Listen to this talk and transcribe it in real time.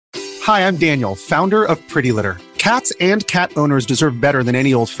Hi, I'm Daniel, founder of Pretty Litter. Cats and cat owners deserve better than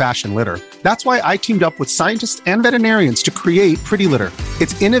any old-fashioned litter. That's why I teamed up with scientists and veterinarians to create Pretty Litter.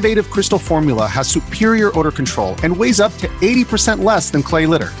 Its innovative crystal formula has superior odor control and weighs up to 80% less than clay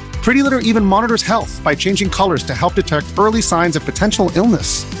litter. Pretty Litter even monitors health by changing colors to help detect early signs of potential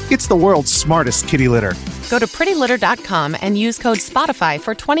illness. It's the world's smartest kitty litter. Go to prettylitter.com and use code SPOTIFY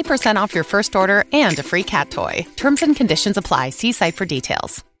for 20% off your first order and a free cat toy. Terms and conditions apply. See site for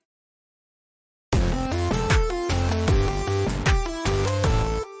details.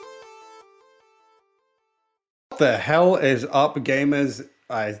 What the hell is up, gamers?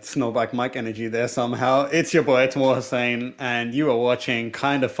 I snowed back Mike energy there somehow. It's your boy Tamor Hussain, and you are watching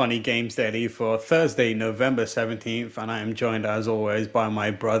Kind of Funny Games Daily for Thursday, November 17th, and I am joined, as always, by my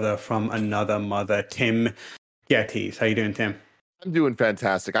brother from another mother, Tim Gettys. How you doing, Tim? I'm doing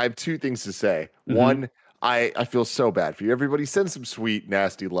fantastic. I have two things to say. One, I feel so bad for you. Everybody send some sweet,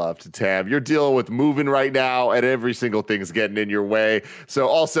 nasty love to Tam. You're dealing with moving right now, and every single thing's getting in your way. So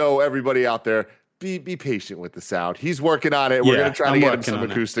also, everybody out there, be patient with the sound. He's working on it. We're going to try to get him some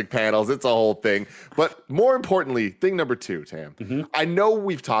acoustic panels. It's a whole thing. But more importantly, thing number two, Tam, I know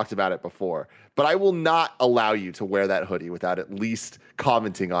we've talked about it before, but I will not allow you to wear that hoodie without at least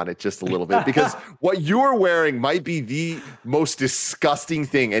commenting on it just a little bit, because what you're wearing might be the most disgusting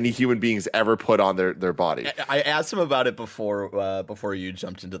thing any human being's ever put on their body. I asked him about it before you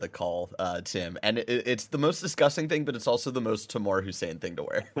jumped into the call, Tim, and it's the most disgusting thing, but it's also the most Tamor Hussain thing to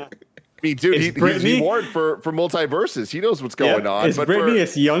wear. I mean, dude, he wore it for Multiverses. He knows what's going on. It's Brittany,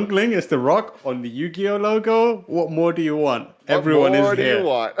 it's Youngling, it's The Rock on the Yu-Gi-Oh logo. What more do you want? Everyone is here.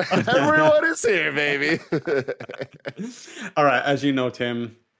 Everyone is here, baby. All right, as you know,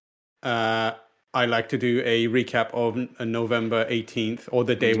 Tim, I like to do a recap of November 18th, or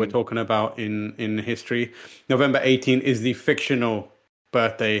the day we're talking about in history. November 18th is the fictional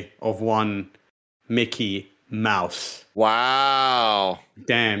birthday of one Mickey Mouse. Wow.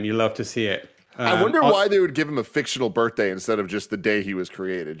 Damn, you love to see it. I wonder why they would give him a fictional birthday instead of just the day he was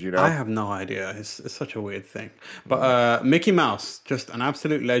created, you know? I have no idea. It's such a weird thing. But Mickey Mouse, just an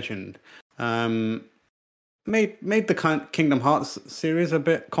absolute legend. Made the Kingdom Hearts series a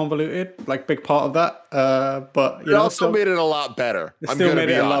bit convoluted, like big part of that. But it also made it a lot better. It still made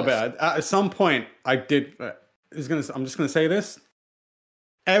it a lot better. At some point, I'm just gonna say this.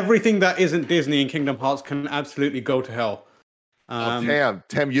 Everything that isn't Disney and Kingdom Hearts can absolutely go to hell.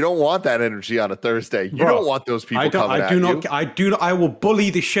 Tim, you don't want that energy on a Thursday. You don't want those people coming at you. I will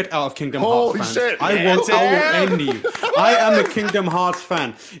bully the shit out of Kingdom Hearts fans. Shit, I will end you. I am a Kingdom Hearts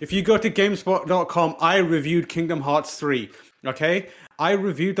fan. If you go to GameSpot.com, I reviewed Kingdom Hearts 3. Okay? I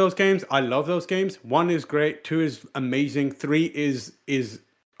reviewed those games. I love those games. 1 is great. 2 is amazing. 3 is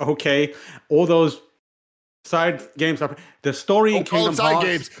okay. All those side games are the story in Kingdom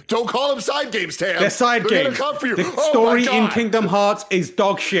Hearts. Don't call them side games, Tam. They're side games. Come for you. The story in Kingdom Hearts is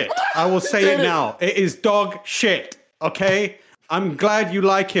dog shit. I will say it now. It is dog shit. Okay? I'm glad you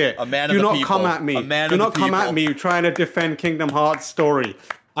like it. Do not come at me. Do not come at me trying to defend Kingdom Hearts story.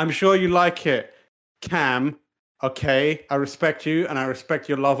 I'm sure you like it. Cam, okay? I respect you and I respect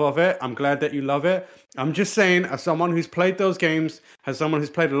your love of it. I'm glad that you love it. I'm just saying, as someone who's played those games, as someone who's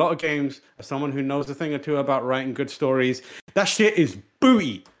played a lot of games, as someone who knows a thing or two about writing good stories, that shit is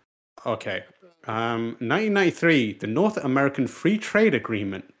booty. Okay. 1993, the North American Free Trade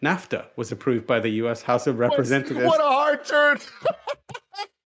Agreement, NAFTA, was approved by the U.S. House of Representatives. What a hard turn!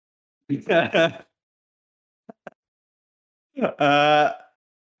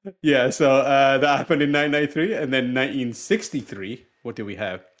 So that happened in 1993, and then 1963. What do we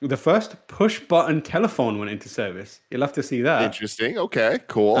have? The first push-button telephone went into service. You'll have to see that. Interesting. Okay,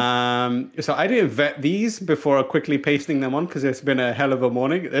 cool. So I didn't vet these before quickly pasting them on because it's been a hell of a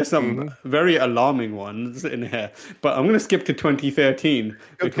morning. There's some very alarming ones in here. But I'm going to skip to 2013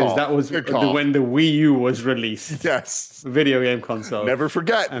 because that was when the Wii U was released. Yes. Video game console. Never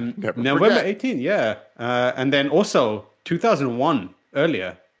forget. November 18th, yeah. And then also 2001,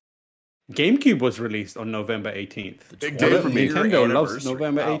 earlier. GameCube was released on November 18th. Big day for me. Nintendo loves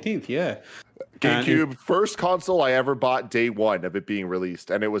November 18th, yeah. GameCube, first console I ever bought day one of it being released,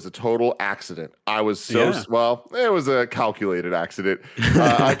 and it was a total accident. I was it was a calculated accident.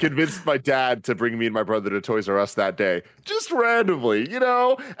 I convinced my dad to bring me and my brother to Toys R Us that day, just randomly, you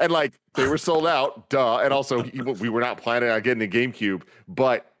know? And like, they were sold out, duh. And also, we were not planning on getting a GameCube,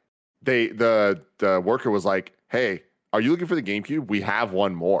 but the worker was like, hey, are you looking for the GameCube? We have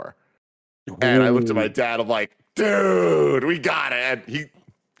one more. And I looked at my dad. I'm like, dude, we got it. And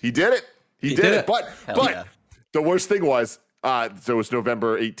he did it. He did it. But the worst thing was So it was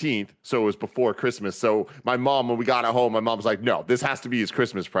November 18th. So it was before Christmas. So my mom, when we got at home, my mom was like, no, this has to be his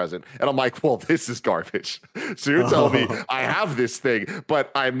Christmas present. And I'm like, well, this is garbage. So you're telling me I have this thing,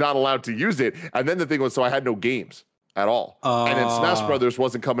 but I'm not allowed to use it. And then the thing was, so I had no games at all. And then Smash Brothers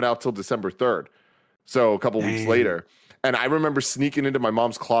wasn't coming out till December 3rd. So a couple weeks later. And I remember sneaking into my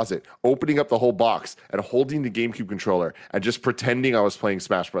mom's closet, opening up the whole box and holding the GameCube controller and just pretending I was playing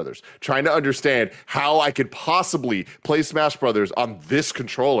Smash Brothers, trying to understand how I could possibly play Smash Brothers on this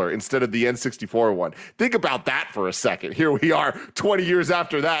controller instead of the N64 one. Think about that for a second. Here we are 20 years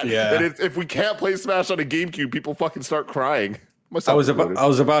after that. Yeah. And if we can't play Smash on a GameCube, people fucking start crying. I was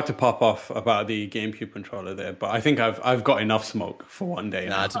about to pop off about the GameCube controller there, but I think I've got enough smoke for one day.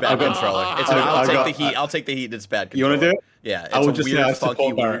 Nah, it's a bad controller. I'll take the heat. I'll take the heat. It's bad controller. You want to do it? Yeah, it's a weird,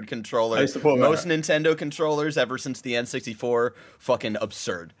 funky, weird controller. Most Nintendo controllers ever since the N64, fucking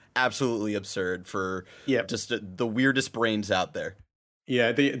absurd. Absolutely absurd for just the weirdest brains out there.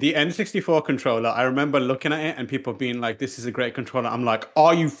 Yeah, the N64 controller, I remember looking at it and people being like, this is a great controller. I'm like,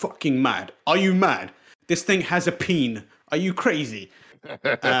 are you fucking mad? Are you mad? This thing has a peen. Are you crazy?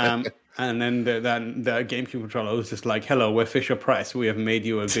 And then the GameCube controller was just like, hello, we're Fisher Price. We have made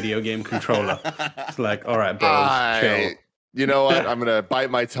you a video game controller. It's like, all right, bro, chill. You know what? I'm going to bite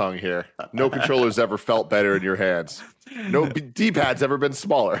my tongue here. No controller's ever felt better in your hands. No D-pad's ever been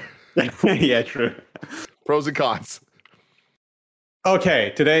smaller. Yeah, true. Pros and cons.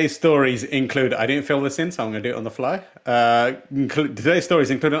 Okay, today's stories include, I didn't fill this in, so I'm going to do it on the fly. Today's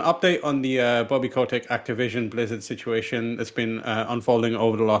stories include an update on the Bobby Kotick Activision Blizzard situation that's been unfolding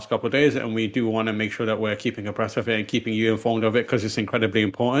over the last couple of days, and we do want to make sure that we're keeping abreast of it and keeping you informed of it because it's incredibly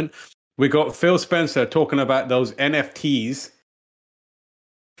important. We got Phil Spencer talking about those NFTs.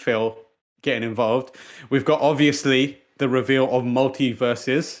 Phil getting involved. We've got, obviously, the reveal of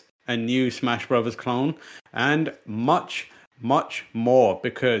Multiverses, a new Smash Brothers clone, and much more,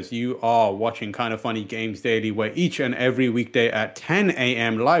 because you are watching Kind of Funny Games Daily, where each and every weekday at 10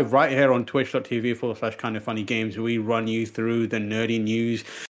 a.m. live right here on twitch.tv/Kind of Funny Games, we run you through the nerdy news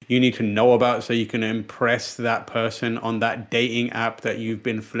you need to know about so you can impress that person on that dating app that you've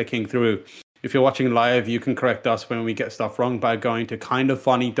been flicking through. If you're watching live, you can correct us when we get stuff wrong by going to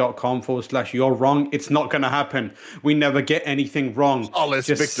kindoffunny.com/you're wrong. It's not going to happen. We never get anything wrong. Just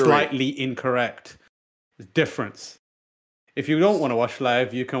victory. Slightly incorrect. Difference. If you don't want to watch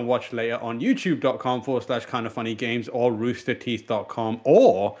live, you can watch later on youtube.com/kindoffunnygames or roosterteeth.com,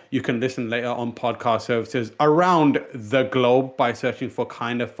 or you can listen later on podcast services around the globe by searching for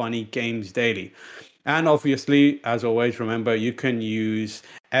Kind of Funny Games Daily. And obviously, as always, remember, you can use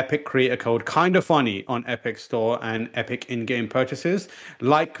Epic creator code KindaFunny on Epic Store and Epic in-game purchases,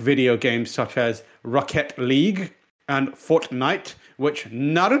 like video games such as Rocket League and Fortnite, which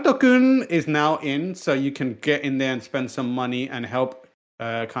Naruto-kun is now in, so you can get in there and spend some money and help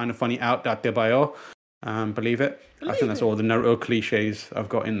Kind of Funny out. Datebayo. Believe it? I think that's all the Naruto cliches I've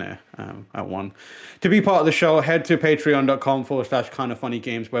got in there at one. To be part of the show, head to patreon.com/Kind of Funny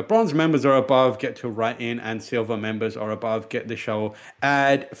Games, where bronze members are above, get to write in, and silver members are above, get the show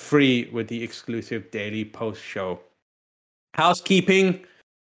ad-free with the exclusive daily post show. Housekeeping.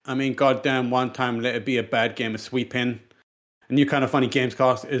 I mean, goddamn, one time let it be a bad game of sweeping. A new Kind of Funny Games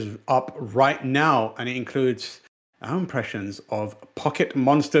cast is up right now, and it includes our impressions of Pocket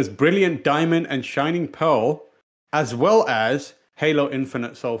Monsters Brilliant Diamond and Shining Pearl, as well as Halo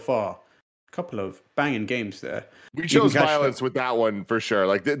Infinite so far. A couple of banging games there. We chose violence with that one for sure.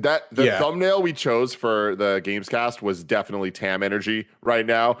 Like the thumbnail we chose for the Gamescast was definitely Tam energy right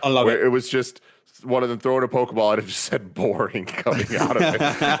now. I love it. It was just one of them throwing a Pokeball and it just said boring coming out of it.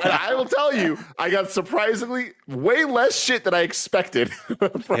 And I will tell you, I got surprisingly way less shit than I expected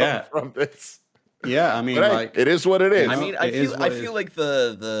from this. Yeah, I mean, but it is what it is. I mean, I feel like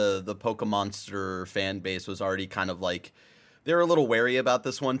the Pokemonster fan base was already kind of like, they were a little wary about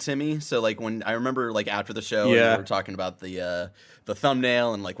this one, Timmy. So like when I remember like after the show, and we were talking about the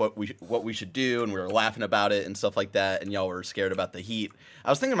thumbnail and like what we should do, and we were laughing about it and stuff like that, and y'all were scared about the heat.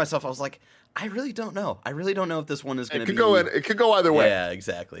 I was thinking to myself, I was like, I really don't know. I really don't know if this one is going to be... It could go either way. Yeah,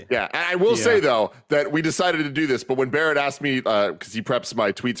 exactly. Yeah, and I will say, though, that we decided to do this, but when Barrett asked me, because he preps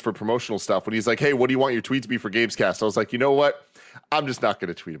my tweets for promotional stuff, when he's like, hey, what do you want your tweets to be for Gamescast? I was like, you know what? I'm just not going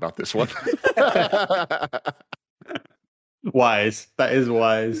to tweet about this one. Wise. That is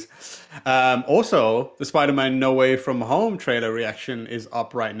wise. Also, the Spider-Man No Way From Home trailer reaction is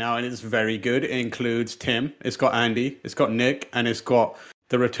up right now, and it's very good. It includes Tim, it's got Andy, it's got Nick, and it's got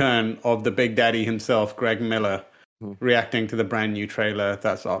the return of the Big Daddy himself, Greg Miller, reacting to the brand new trailer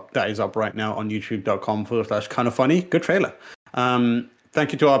that's up. That is up right now on youtube.com/Kind of Funny. Good trailer.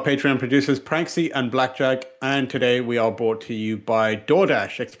 Thank you to our Patreon producers, Pranksy and Blackjack. And today we are brought to you by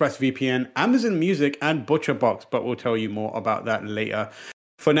DoorDash, ExpressVPN, Amazon Music, and ButcherBox. But we'll tell you more about that later.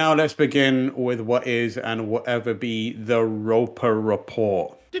 For now, let's begin with what is and will ever be the Roper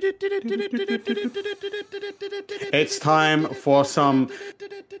Report. It's time for some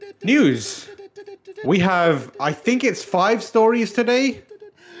news. We have, I think it's 5 stories today.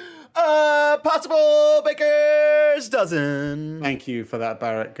 Possible Baker's Dozen. Thank you for that,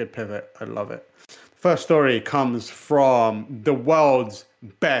 Barrett. Good pivot. I love it. First story comes from the world's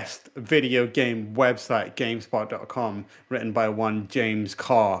best video game website, GameSpot.com, written by one James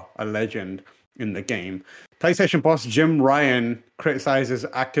Carr, a legend in the game. PlayStation boss Jim Ryan criticizes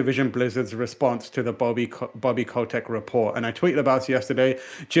Activision Blizzard's response to the Bobby Kotick report. And I tweeted about it yesterday.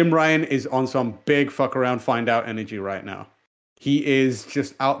 Jim Ryan is on some big fuck around, find out energy right now. He is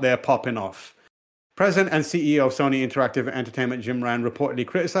just out there popping off. President and CEO of Sony Interactive Entertainment, Jim Ryan, reportedly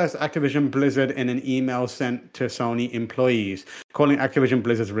criticized Activision Blizzard in an email sent to Sony employees, calling Activision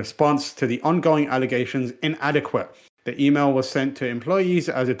Blizzard's response to the ongoing allegations inadequate. The email was sent to employees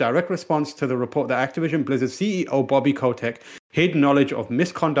as a direct response to the report that Activision Blizzard CEO Bobby Kotick hid knowledge of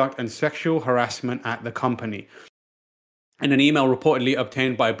misconduct and sexual harassment at the company. In an email reportedly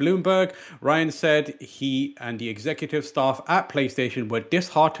obtained by Bloomberg, Ryan said he and the executive staff at PlayStation were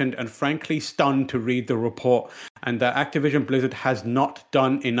disheartened and frankly stunned to read the report, and that Activision Blizzard has not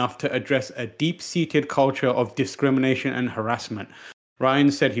done enough to address a deep-seated culture of discrimination and harassment.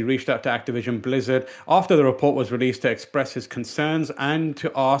 Ryan said he reached out to Activision Blizzard after the report was released to express his concerns and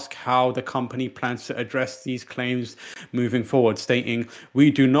to ask how the company plans to address these claims moving forward, stating,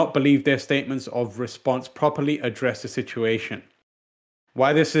 "We do not believe their statements of response properly address the situation."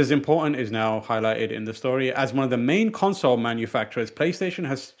 Why this is important is now highlighted in the story. As one of the main console manufacturers, PlayStation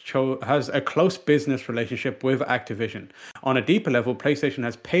has a close business relationship with Activision. On a deeper level, PlayStation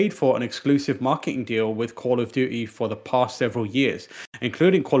has paid for an exclusive marketing deal with Call of Duty for the past several years,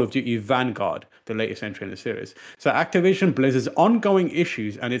 including Call of Duty Vanguard, the latest entry in the series. So Activision Blizzard's ongoing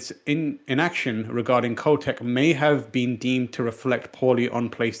issues and its inaction regarding Kotick may have been deemed to reflect poorly on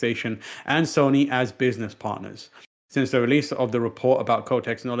PlayStation and Sony as business partners. Since the release of the report about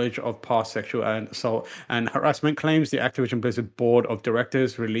Kotick's knowledge of past sexual assault and harassment claims, the Activision Blizzard board of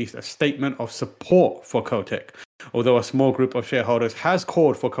directors released a statement of support for Kotick, although a small group of shareholders has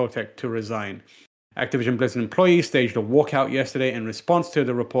called for Kotick to resign. Activision Blizzard employees staged a walkout yesterday in response to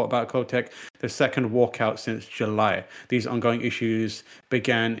the report about Kotick, the second walkout since July. These ongoing issues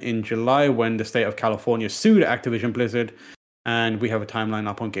began in July when the state of California sued Activision Blizzard, and we have a timeline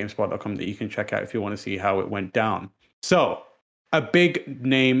up on GameSpot.com that you can check out if you want to see how it went down. So, a big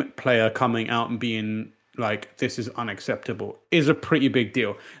name player coming out and being like, this is unacceptable, is a pretty big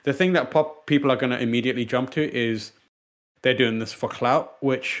deal. The thing that people are going to immediately jump to is they're doing this for clout,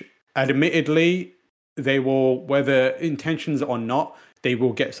 which admittedly, they will, whether intentions or not, they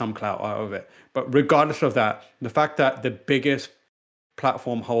will get some clout out of it. But regardless of that, the fact that the biggest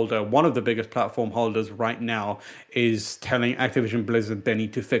platform holder, one of the biggest platform holders right now, is telling Activision Blizzard they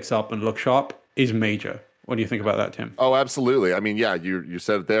need to fix up and look sharp is major. What do you think about that, Tim? Oh, absolutely. I mean, yeah, you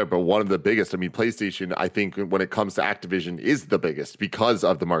said it there, but one of the biggest, I mean, PlayStation, I think when it comes to Activision, is the biggest because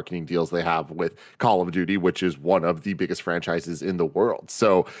of the marketing deals they have with Call of Duty, which is one of the biggest franchises in the world.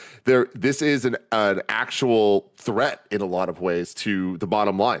 So this is an actual threat in a lot of ways to the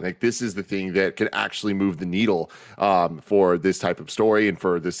bottom line. Like, this is the thing that can actually move the needle for this type of story and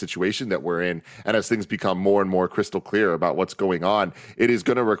for this situation that we're in. And as things become more and more crystal clear about what's going on, it is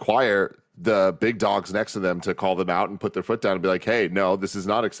going to require the big dogs next to them to call them out and put their foot down and be like, hey, no, this is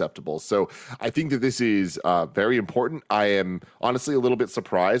not acceptable. So I think that this is very important. I am honestly a little bit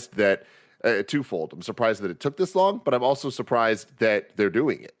surprised that twofold. I'm surprised that it took this long, but I'm also surprised that they're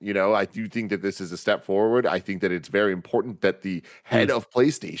doing it. You know, I do think that this is a step forward. I think that it's very important that the head of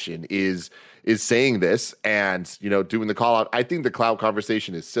PlayStation is saying this and, you know, doing the call out. I think the cloud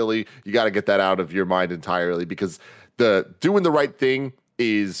conversation is silly. You got to get that out of your mind entirely, because the doing the right thing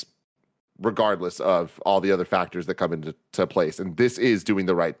is regardless of all the other factors that come into place. And this is doing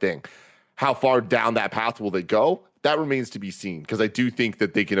the right thing. How far down that path will they go? That remains to be seen, because I do think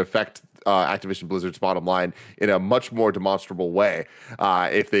that they can affect Activision Blizzard's bottom line in a much more demonstrable way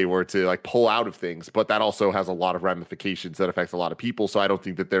if they were to like pull out of things. But that also has a lot of ramifications that affects a lot of people. So I don't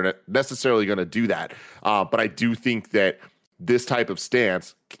think that they're necessarily going to do that. But I do think that this type of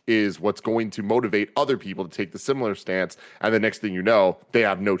stance is what's going to motivate other people to take the similar stance. And the next thing you know, they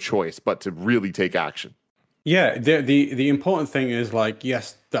have no choice but to really take action. Yeah, the important thing is like,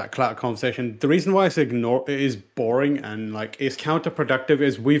 yes, that clout conversation. The reason why it is boring and like it's counterproductive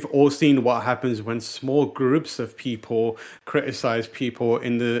is we've all seen what happens when small groups of people criticize people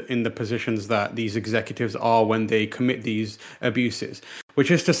in the positions that these executives are when they commit these abuses.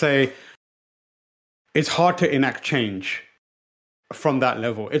 Which is to say, it's hard to enact change from that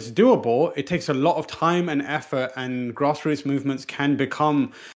level. It's doable. It takes a lot of time and effort, and grassroots movements can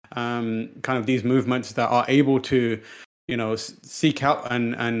become kind of these movements that are able to, seek out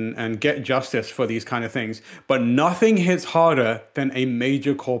and get justice for these kind of things. But nothing hits harder than a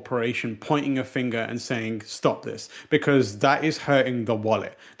major corporation pointing a finger and saying, stop this, because that is hurting the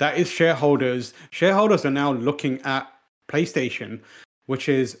wallet. That is shareholders. Shareholders are now looking at PlayStation, which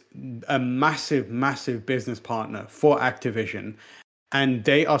is a massive, massive business partner for Activision. And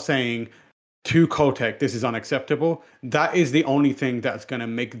they are saying to Kotick, this is unacceptable. That is the only thing that's going to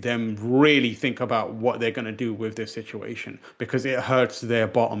make them really think about what they're going to do with this situation, because it hurts their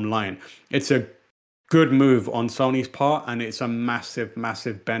bottom line. It's a good move on Sony's part, and it's a massive,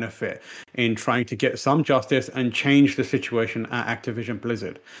 massive benefit in trying to get some justice and change the situation at Activision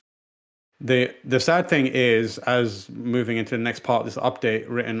Blizzard. The sad thing is, as moving into the next part of this update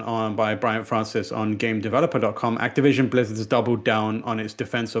written on by Brian Francis on GameDeveloper.com, Activision Blizzard's doubled down on its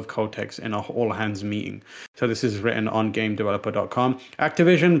defense of Kotick in an all-hands meeting. So this is written on GameDeveloper.com.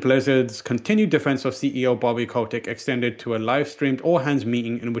 Activision Blizzard's continued defense of CEO Bobby Kotick extended to a live-streamed all-hands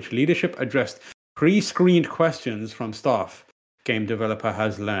meeting in which leadership addressed pre-screened questions from staff. Game Developer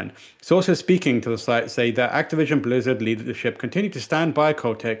has learned. Sources speaking to the site say that Activision Blizzard leadership continued to stand by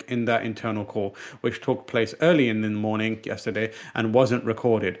Kotick in that internal call, which took place early in the morning yesterday and wasn't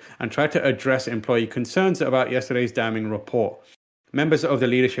recorded, and tried to address employee concerns about yesterday's damning report. Members of the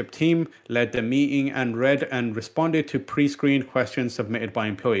leadership team led the meeting and read and responded to pre-screened questions submitted by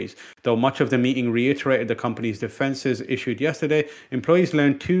employees. Though much of the meeting reiterated the company's defenses issued yesterday, employees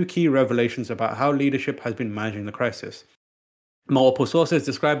learned two key revelations about how leadership has been managing the crisis. Multiple sources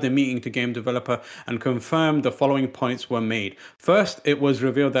described the meeting to Game Developer and confirmed the following points were made. First, it was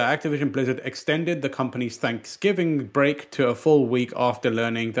revealed that Activision Blizzard extended the company's Thanksgiving break to a full week after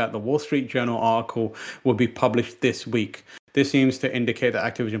learning that the Wall Street Journal article would be published this week. This seems to indicate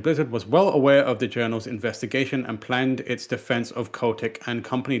that Activision Blizzard was well aware of the journal's investigation and planned its defense of Kotick and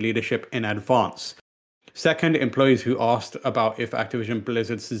company leadership in advance. Second, employees who asked about if Activision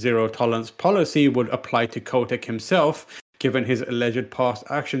Blizzard's zero-tolerance policy would apply to Kotick himself, given his alleged past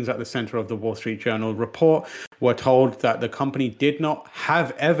actions at the center of the Wall Street Journal report, were told that the company did not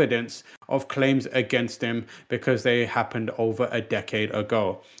have evidence of claims against him because they happened over a decade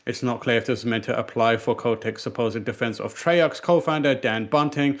ago. It's not clear if this is meant to apply for Kotick's supposed defense of Treyarch's co-founder Dan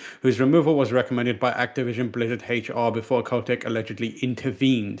Bunting, whose removal was recommended by Activision Blizzard HR before Kotick allegedly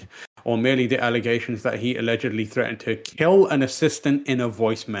intervened, or merely the allegations that he allegedly threatened to kill an assistant in a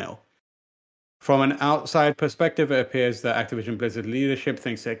voicemail. From an outside perspective, it appears that Activision Blizzard leadership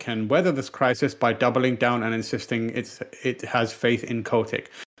thinks it can weather this crisis by doubling down and insisting it has faith in Kotick.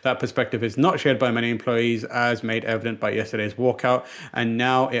 That perspective is not shared by many employees, as made evident by yesterday's walkout, and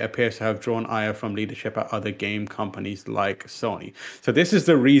now it appears to have drawn ire from leadership at other game companies like Sony. So this is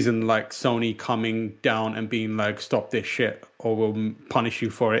the reason, like, Sony coming down and being like, stop this shit or we'll punish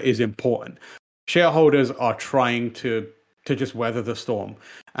you for it is important. Shareholders are trying to just weather the storm,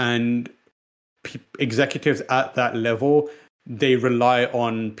 and executives at that level, they rely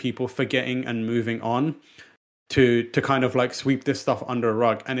on people forgetting and moving on to kind of like sweep this stuff under a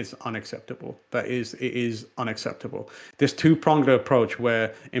rug, and it's unacceptable. It is unacceptable. This two-pronged approach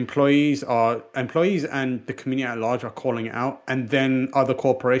where employees and the community at large are calling it out, and then other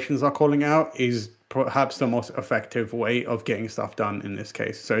corporations are calling out, is perhaps the most effective way of getting stuff done in this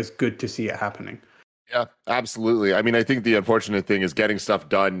case. So it's good to see it happening. Yeah, absolutely. I mean, I think the unfortunate thing is getting stuff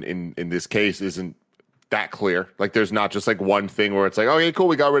done in this case isn't that clear. Like, there's not just like one thing where it's like, okay, cool,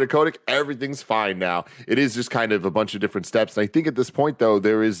 we got rid of Kotick, everything's fine now. It is just kind of a bunch of different steps. And I think at this point, though,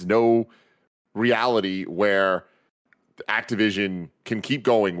 there is no reality where Activision can keep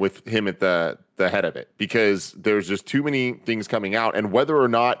going with him at the head of it, because there's just too many things coming out. And whether or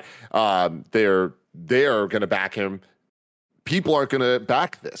not they're going to back him, people aren't going to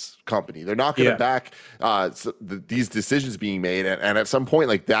back this company. They're not going to back these decisions being made. And at some point,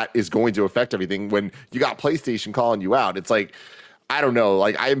 like, that is going to affect everything. When you got PlayStation calling you out, it's like, I don't know.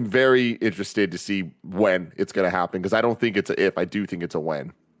 Like, I'm very interested to see when it's going to happen, because I don't think it's a if. I do think it's a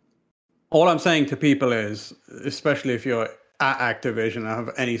when. All I'm saying to people is, especially if you're at Activision and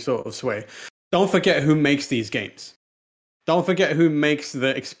have any sort of sway, don't forget who makes these games. Don't forget who makes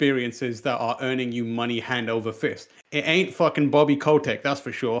the experiences that are earning you money hand over fist. It ain't fucking Bobby Kotick, that's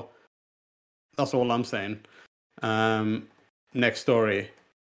for sure. That's all I'm saying. Next story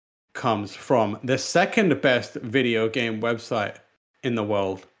comes from the second best video game website in the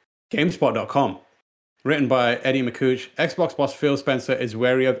world, GameSpot.com. Written by Eddie McCouch, Xbox boss Phil Spencer is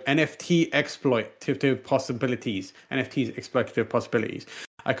wary of NFT exploitative possibilities.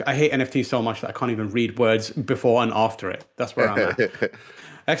 I hate NFTs so much that I can't even read words before and after it. That's where I'm at.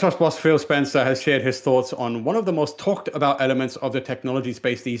 Xbox boss Phil Spencer has shared his thoughts on one of the most talked about elements of the technology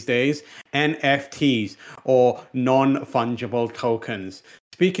space these days, NFTs, or non-fungible tokens.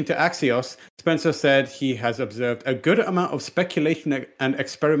 Speaking to Axios, Spencer said he has observed a good amount of speculation and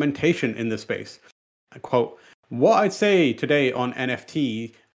experimentation in the space. I quote, "What I'd say today on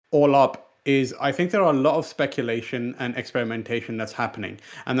NFT all up is I think there are a lot of speculation and experimentation that's happening,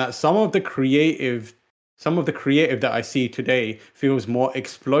 and that some of the creative that I see today feels more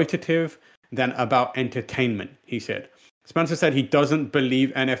exploitative than about entertainment," he said. Spencer said he doesn't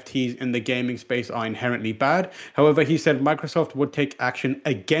believe NFTs in the gaming space are inherently bad. However, he said Microsoft would take action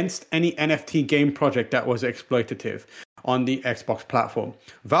against any NFT game project that was exploitative on the Xbox platform.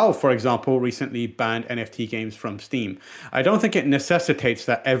 Valve, for example, recently banned NFT games from Steam. "I don't think it necessitates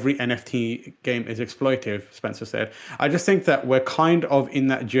that every NFT game is exploitative," Spencer said. "I just think that we're kind of in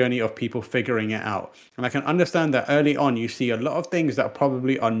that journey of people figuring it out. And I can understand that early on you see a lot of things that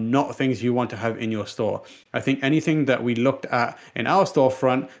probably are not things you want to have in your store. I think anything that we looked at in our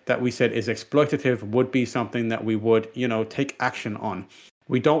storefront that we said is exploitative would be something that we would, take action on.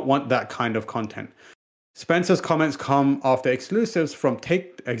 We don't want that kind of content." Spencer's comments come after executives from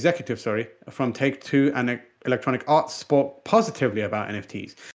Take-Two and Electronic Arts spoke positively about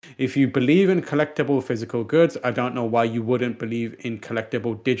NFTs. "If you believe in collectible physical goods, I don't know why you wouldn't believe in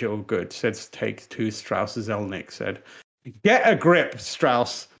collectible digital goods," said Take-Two Strauss Zelnick said. "Get a grip,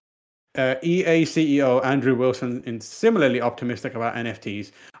 Strauss." EA CEO Andrew Wilson is similarly optimistic about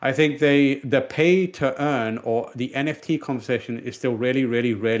NFTs. "I think the pay to earn or the NFT conversation is still really,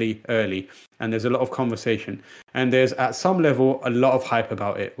 really, really early. And there's a lot of conversation. And there's at some level a lot of hype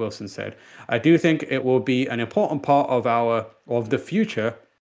about it," Wilson said. "I do think it will be an important part of the future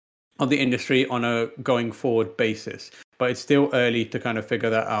of the industry on a going forward basis. But it's still early to kind of figure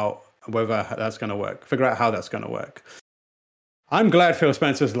that out, whether that's going to work, figure out how that's going to work." I'm glad Phil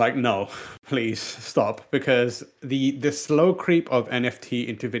Spencer's like, no, please stop, because the slow creep of NFT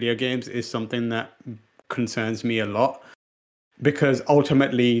into video games is something that concerns me a lot, because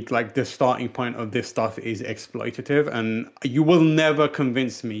ultimately, like, the starting point of this stuff is exploitative, and you will never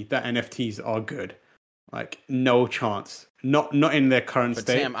convince me that NFTs are good. Like, no chance. Not in their current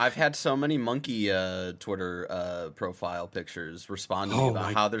state. Sam, I've had so many monkey Twitter profile pictures responding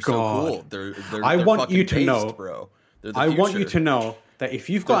about how they're so cool. They're I want you to based, know, bro. I want you to know that if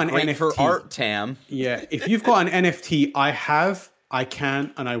you've got an NFT for art, Tam. Yeah, if you've got an NFT, I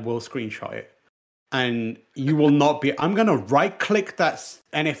can, and I will screenshot it. And you will not be. I'm gonna right-click that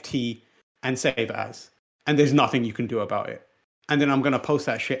NFT and save as, and there's nothing you can do about it. And then I'm gonna post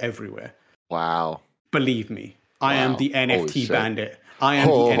that shit everywhere. Wow. Believe me, I am the NFT bandit. I am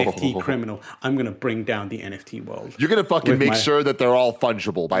the NFT criminal. I'm going to bring down the NFT world. You're going to fucking make sure that they're all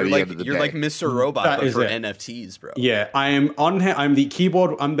fungible by the end of the day. You're like Mr. Robot, but for NFTs, bro. Yeah, I am on here. I'm the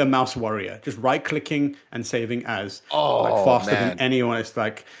keyboard. I'm the mouse warrior. Just right-clicking and saving as. Faster than anyone. It's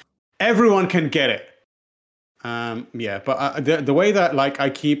like, everyone can get it. But the way that, like,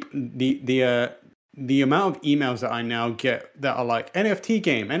 I keep the amount of emails that I now get that are like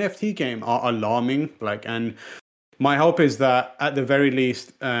NFT game are alarming. Like, and my hope is that at the very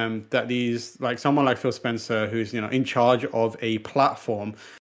least, that these, like, someone like Phil Spencer, who's, in charge of a platform,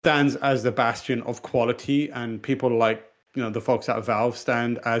 stands as the bastion of quality, and people like, the folks at Valve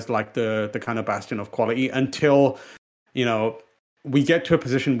stand as like the kind of bastion of quality until, we get to a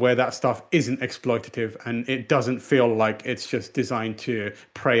position where that stuff isn't exploitative and it doesn't feel like it's just designed to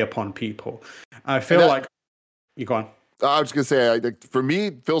prey upon people. I feel like you go on. I was going to say, for me,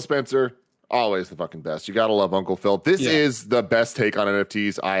 Phil Spencer, always the fucking best. You got to love Uncle Phil. This is the best take on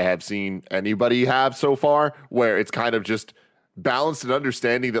NFTs I have seen anybody have so far, where it's kind of just balanced and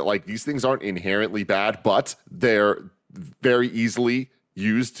understanding that, like, these things aren't inherently bad, but they're very easily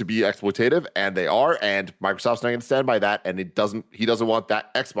used to be exploitative, and they are, and Microsoft's not going to stand by that, and he doesn't want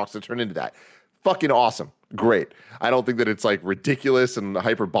that Xbox to turn into that. Fucking awesome. Great. I don't think that it's like ridiculous and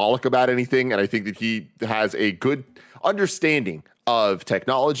hyperbolic about anything, and I think that he has a good understanding of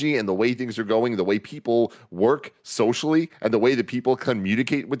technology and the way things are going, the way people work socially, and the way that people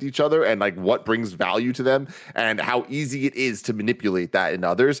communicate with each other, and like what brings value to them, and how easy it is to manipulate that in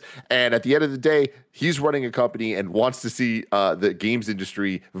others. And at the end of the day, he's running a company and wants to see the games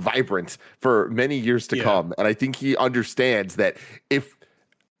industry vibrant for many years to come. And I think he understands that if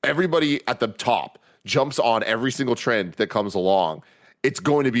everybody at the top jumps on every single trend that comes along, it's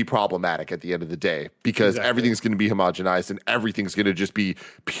going to be problematic at the end of the day because everything's going to be homogenized and everything's going to just be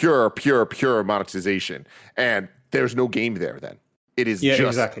pure monetization. And there's no game there then. It is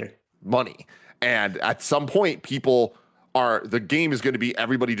just money. And at some point, the game is going to be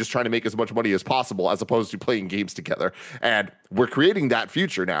everybody just trying to make as much money as possible as opposed to playing games together. And we're creating that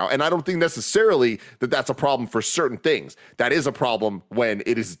future now. And I don't think necessarily that that's a problem for certain things. That is a problem when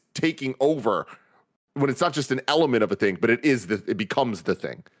it is taking over, when it's not just an element of a thing, but it becomes the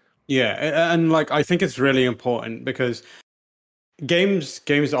thing. Yeah. And like, I think it's really important because games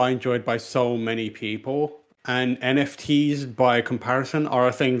are enjoyed by so many people, and NFTs by comparison are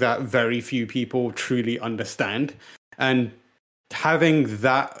a thing that very few people truly understand. And having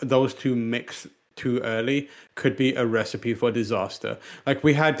those two mix too early could be a recipe for disaster. Like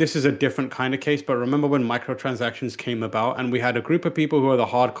this is a different kind of case, but remember when microtransactions came about and we had a group of people who are the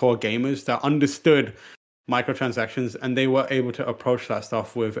hardcore gamers that understood microtransactions and they were able to approach that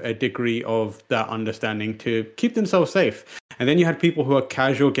stuff with a degree of that understanding to keep themselves safe. And then you had people who are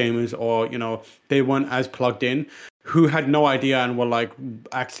casual gamers or, they weren't as plugged in, who had no idea and were like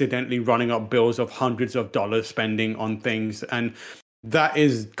accidentally running up bills of hundreds of dollars spending on things. And that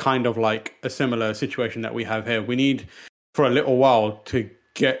is kind of like a similar situation that we have here. We need for a little while to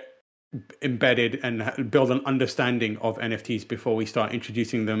get embedded and build an understanding of NFTs before we start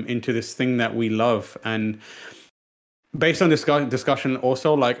introducing them into this thing that we love. And based on this discussion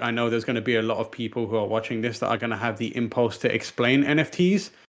also, like I know there's going to be a lot of people who are watching this that are going to have the impulse to explain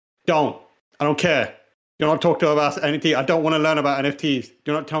NFTs. I don't care. Do not talk to me about NFT. I don't want to learn about NFTs.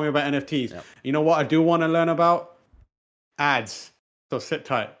 Do not tell me about NFTs. Yep. You know what I do want to learn about? Ads. So sit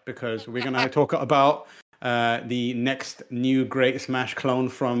tight because we're going to talk about the next new Great Smash clone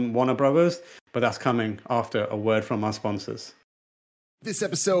from Warner Brothers, but that's coming after a word from our sponsors. This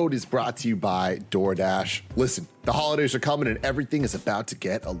episode is brought to you by DoorDash. Listen, the holidays are coming and everything is about to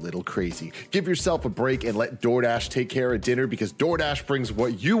get a little crazy. Give yourself a break and let DoorDash take care of dinner because DoorDash brings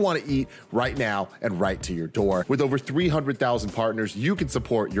what you want to eat right now and right to your door. With over 300,000 partners, you can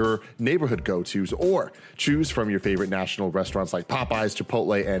support your neighborhood go-tos or choose from your favorite national restaurants like Popeyes,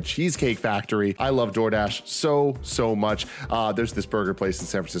 Chipotle, and Cheesecake Factory. I love DoorDash so much. There's this burger place in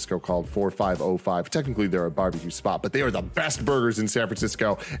San Francisco called 4505. Technically, they're a barbecue spot, but they are the best burgers in San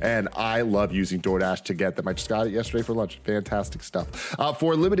Francisco, and I love using DoorDash to get them. I just got it yesterday for lunch. Fantastic stuff.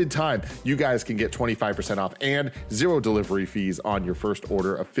 For a limited time, you guys can get 25% off and 0 delivery fees on your first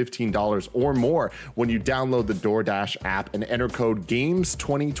order of $15 or more when you download the DoorDash app and enter code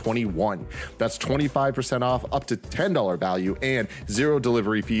GAMES2021. That's 25% off up to $10 value and 0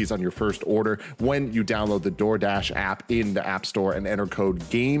 delivery fees on your first order when you download the DoorDash app in the App Store and enter code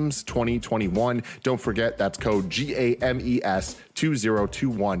GAMES2021. Don't forget, that's code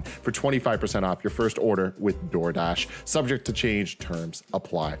GAMES2021 for 25% off your first order with DoorDash. Subject to change, terms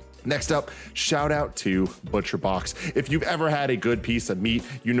apply. Next up, shout out to ButcherBox. If you've ever had a good piece of meat,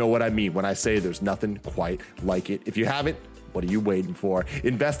 you know what I mean when I say there's nothing quite like it. If you haven't, what are you waiting for?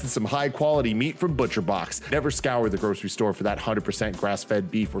 Invest in some high quality meat from ButcherBox. Never scour the grocery store for that 100% grass-fed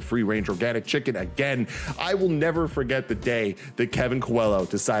beef or free-range organic chicken again. I will never forget the day that Kevin Coelho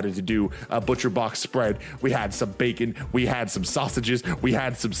decided to do a ButcherBox spread. We had some bacon, we had some sausages, we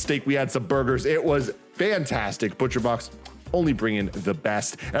had some steak, we had some burgers. It was fantastic. ButcherBox, only bringing the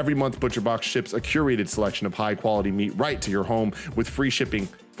best. Every month, ButcherBox ships a curated selection of high-quality meat right to your home with free shipping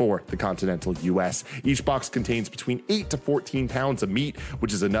for the continental U.S. Each box contains between 8 to 14 pounds of meat,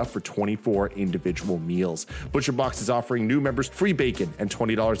 which is enough for 24 individual meals. ButcherBox is offering new members free bacon and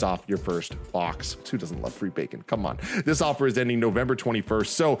 $20 off your first box. Who doesn't love free bacon? Come on. This offer is ending November 21st,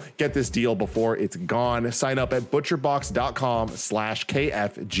 so get this deal before it's gone. Sign up at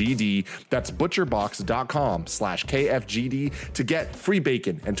butcherbox.com/KFGD. That's butcherbox.com/KFGD to get free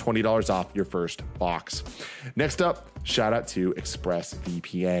bacon and $20 off your first box. Next up, shout out to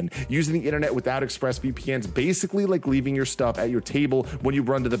ExpressVPN. Using the internet without ExpressVPN is basically like leaving your stuff at your table when you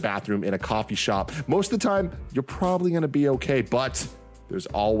run to the bathroom in a coffee shop. Most of the time, you're probably going to be okay, but there's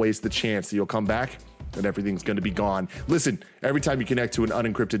always the chance that you'll come back and everything's going to be gone. Listen, every time you connect to an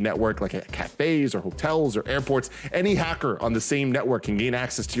unencrypted network like at cafes or hotels or airports, any hacker on the same network can gain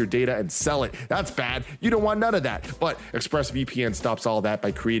access to your data and sell it. That's bad. You don't want none of that. But ExpressVPN stops all that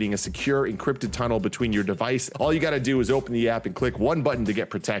by creating a secure encrypted tunnel between your device. All you got to do is open the app and click one button to get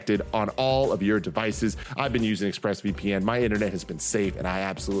protected on all of your devices. I've been using ExpressVPN. My internet has been safe, and I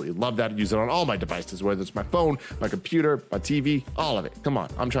absolutely love that. I use it on all my devices, whether it's my phone, my computer, my TV, all of it. Come on,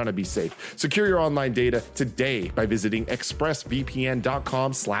 I'm trying to be safe. Secure your online data data today by visiting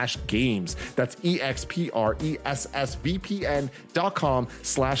expressvpn.com/games. That's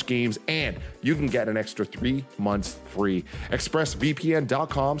expressvpn.com/games. And you can get an extra 3 months free.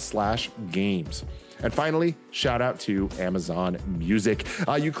 expressvpn.com/games. And finally, shout out to Amazon Music.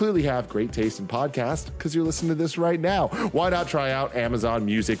 You clearly have great taste in podcasts because you're listening to this right now. Why not try out Amazon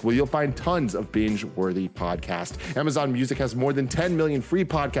Music? Well, you'll find tons of binge-worthy podcasts. Amazon Music has more than 10 million free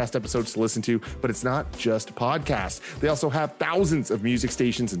podcast episodes to listen to, but it's not just podcasts. They also have thousands of music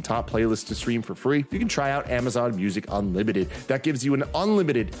stations and top playlists to stream for free. You can try out Amazon Music Unlimited. That gives you an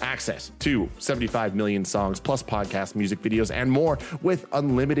unlimited access to 75 million songs, plus podcast music videos, and more with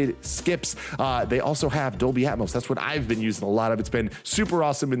unlimited skips. They also have Dolby Atmos. That's what I've been using a lot of. It's been super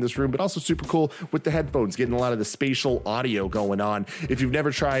awesome in this room, but also super cool with the headphones, getting a lot of the spatial audio going on. If you've never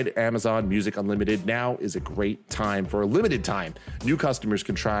tried Amazon Music Unlimited, now is a great time. For a limited time, new customers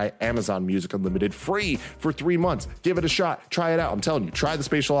can try Amazon Music Unlimited free for 3 months. Give it a shot. Try it out. I'm telling you, try the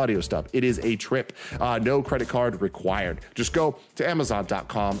spatial audio stuff. It is a trip. No credit card required. Just go to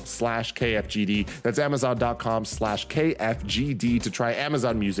amazon.com/KFGD. That's amazon.com/KFGD to try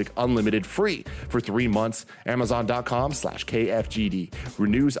Amazon Music Unlimited free for 3 months. Amazon.com/KFGD.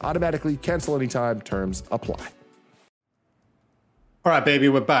 Renews automatically, cancel anytime, terms apply. All right, baby,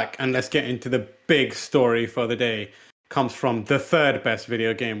 we're back, and let's get into the big story for the day. Comes from the third best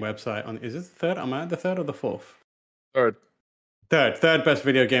video game website on. Is it the third? Am I at the third or the fourth? Third Best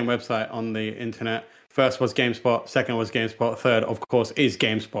video game website on the internet. First was GameSpot, second was GameSpot, third, of course, is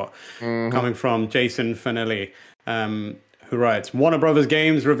GameSpot. Coming from Jason Finelli, who writes, Warner Brothers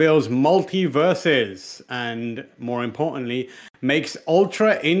Games reveals multiverses and, more importantly, makes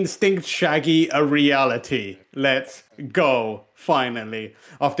Ultra Instinct Shaggy a reality. Let's go, finally.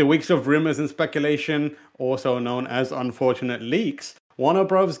 After weeks of rumors and speculation, also known as unfortunate leaks, Warner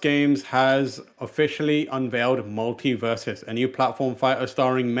Bros. Games has officially unveiled Multiverses, a new platform fighter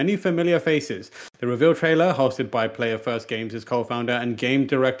starring many familiar faces. The reveal trailer, hosted by Player First Games' co-founder and game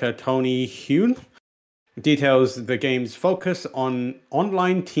director Tony Hune, details the game's focus on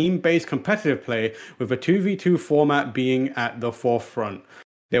online team-based competitive play, with a 2v2 format being at the forefront.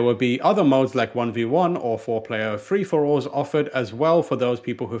 There will be other modes like 1v1 or 4-player free-for-alls offered as well for those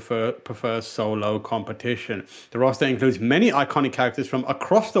people who prefer solo competition. The roster includes many iconic characters from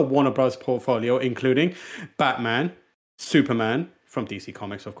across the Warner Bros. Portfolio, including Batman, Superman, from DC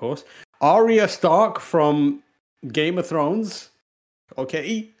Comics, of course, Arya Stark from Game of Thrones,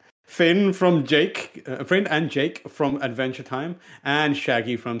 okay, Finn and Jake from Adventure Time, and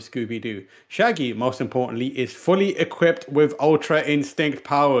Shaggy from Scooby-Doo. Shaggy, most importantly, is fully equipped with Ultra Instinct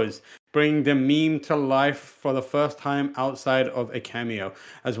powers, bringing the meme to life for the first time outside of a cameo,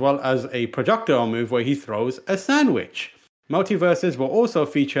 as well as a projectile move where he throws a sandwich. Multiverses will also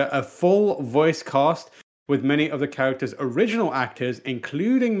feature a full voice cast with many of the characters' original actors,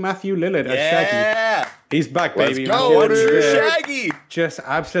 including Matthew Lillard as Shaggy. He's back, baby. Let's go, Shaggy! Just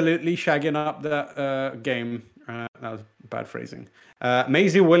absolutely shagging up the game. That was bad phrasing.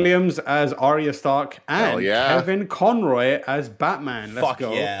 Maisie Williams as Arya Stark, and Kevin Conroy as Batman. Let's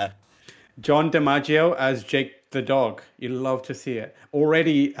go. Yeah. John DiMaggio as Jake the dog. You love to see it.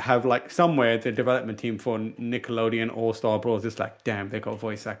 Already have, like, somewhere the development team for Nickelodeon All-Star Bros. It's like, damn, they got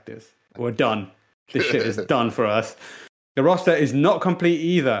voice actors. We're done. This shit is done for us. The roster is not complete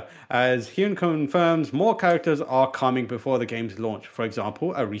either, as Hune confirms more characters are coming before the game's launch. For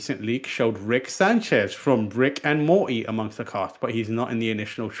example, a recent leak showed Rick Sanchez from Rick and Morty amongst the cast, but he's not in the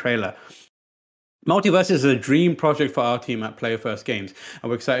initial trailer. Multiverse is a dream project for our team at Player First Games, and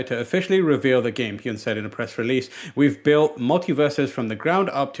we're excited to officially reveal the game. Hune said in a press release, "We've built Multiverses from the ground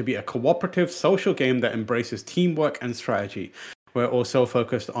up to be a cooperative social game that embraces teamwork and strategy. We're also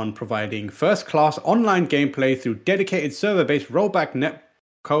focused on providing first-class online gameplay through dedicated server-based rollback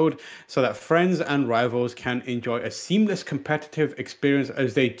netcode so that friends and rivals can enjoy a seamless competitive experience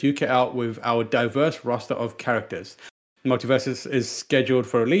as they duke it out with our diverse roster of characters." Multiverses is scheduled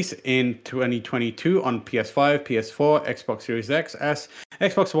for release in 2022 on PS5, PS4, Xbox Series X, S,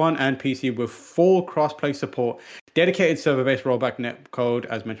 Xbox One, and PC with full cross-play support, dedicated server-based rollback netcode,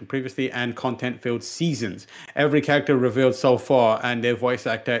 as mentioned previously, and content-filled seasons. Every character revealed so far and their voice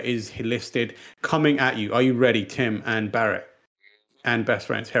actor is listed coming at you. Are you ready, Tim and Barrett? And best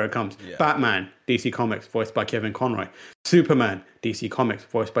friends, here it comes. Yeah. Batman, DC Comics, voiced by Kevin Conroy. Superman, DC Comics,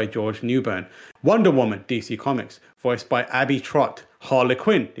 voiced by George Newbern. Wonder Woman, DC Comics, voiced by Abby Trott. Harley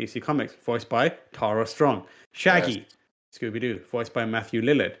Quinn, DC Comics, voiced by Tara Strong. Shaggy, Scooby-Doo, voiced by Matthew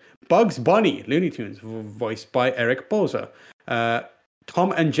Lillard. Bugs Bunny, Looney Tunes, voiced by Eric Bowser.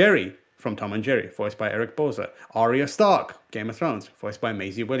 Tom and Jerry, from Tom and Jerry, voiced by Eric Bauza. Arya Stark, Game of Thrones, voiced by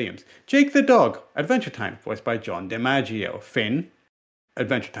Maisie Williams. Jake the Dog, Adventure Time, voiced by John DiMaggio. Finn,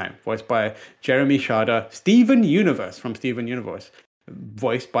 Adventure Time, voiced by Jeremy Shada. Steven Universe from Steven Universe,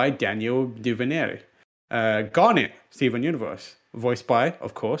 voiced by Daniel Duvernay. Garnet, Steven Universe, voiced by,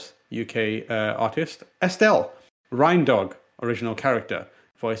 of course, UK artist Estelle. Rhine Dog, original character,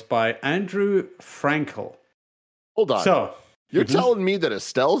 voiced by Andrew Frankel. Hold on. So, you're telling me that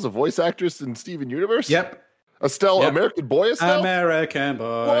Estelle's a voice actress in Steven Universe? Yep. Estelle, yep. American Boy Estelle? American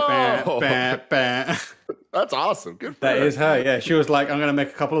Boy. That's awesome. Good for her. That is her, yeah. She was like, I'm going to make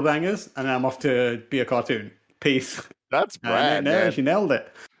a couple of bangers, and then I'm off to be a cartoon. Peace. That's rad, man. She nailed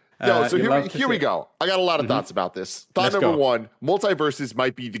it. Yo, so here we go. I got a lot of thoughts about this. Thought number one, Multiverses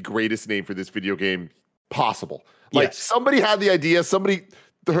might be the greatest name for this video game possible. Like, somebody had the idea,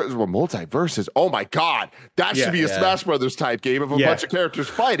 there's Multiverses. Oh my God, that should be a Smash Brothers type game of a bunch of characters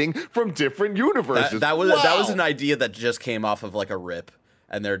fighting from different universes. That was an idea that just came off of like a rip,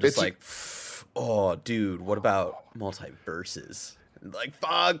 and they're just oh, dude, what about Multiverses? Like,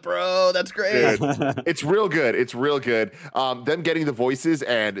 fuck, bro, that's great. Dude, it's real good. It's real good. Them getting the voices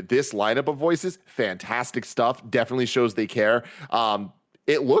and this lineup of voices, fantastic stuff. Definitely shows they care.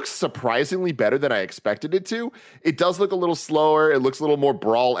 It looks surprisingly better than I expected it to. It does look a little slower. It looks a little more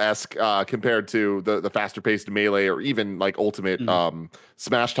Brawl-esque compared to the faster-paced Melee or even like Ultimate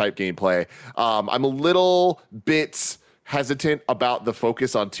Smash-type gameplay. I'm a little bit hesitant about the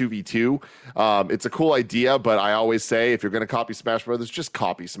focus on 2v2. It's a cool idea, but I always say if you're going to copy Smash Brothers, just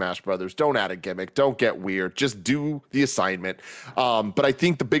copy Smash Brothers. Don't add a gimmick. Don't get weird. Just do the assignment. But I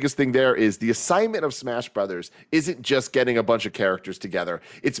think the biggest thing there is the assignment of Smash Brothers isn't just getting a bunch of characters together.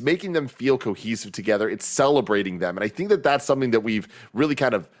 It's making them feel cohesive together. It's celebrating them. And I think that that's something that we've really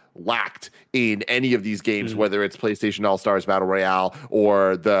kind of lacked in any of these games, whether it's PlayStation All-Stars Battle Royale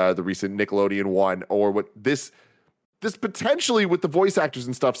or the recent Nickelodeon one, or what this potentially with the voice actors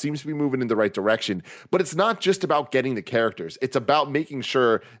and stuff seems to be moving in the right direction. But it's not just about getting the characters. It's about making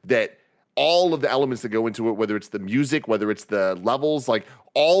sure that all of the elements that go into it, whether it's the music, whether it's the levels, like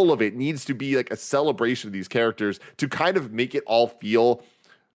all of it needs to be like a celebration of these characters to kind of make it all feel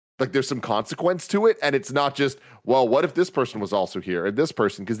like there's some consequence to it. And it's not just, well, what if this person was also here and this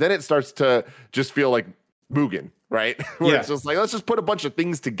person? Because then it starts to just feel like Mugen, right? Where it's just like, let's just put a bunch of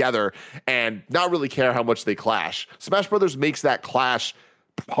things together and not really care how much they clash. Smash Brothers makes that clash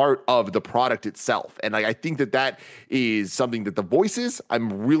part of the product itself. And I think that is something that the voices,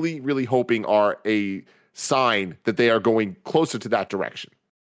 I'm really, really hoping are a sign that they are going closer to that direction.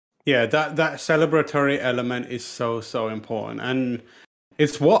 Yeah, that celebratory element is so, so important. And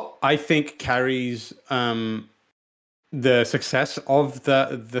it's what I think carries the success of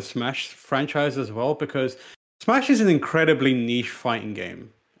the Smash franchise as well, because Smash is an incredibly niche fighting game,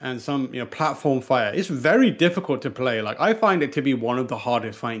 and some platform fighter. It's very difficult to play. Like, I find it to be one of the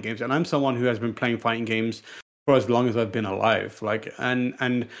hardest fighting games, and I'm someone who has been playing fighting games for as long as I've been alive. Like,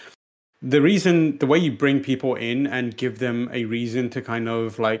 and the way you bring people in and give them a reason to kind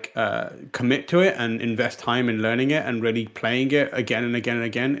of like commit to it and invest time in learning it and really playing it again and again and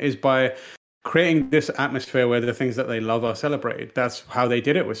again is by creating this atmosphere where the things that they love are celebrated. That's how they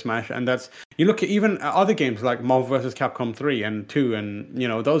did it with Smash. And you look at even other games like Marvel vs. Capcom 3 and 2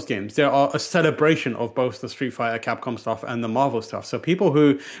 and, those games, there are a celebration of both the Street Fighter Capcom stuff and the Marvel stuff. So people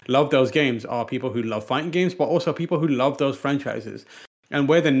who love those games are people who love fighting games, but also people who love those franchises. And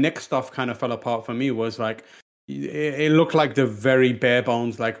where the Nick stuff kind of fell apart for me was like, it looked like the very bare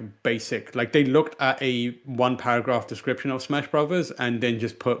bones, like basic, like they looked at a 1 paragraph description of Smash Brothers and then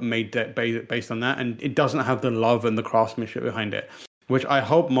just made that based on that. And it doesn't have the love and the craftsmanship behind it, which I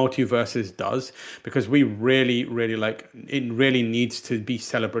hope Multiverses does, because we really, really it really needs to be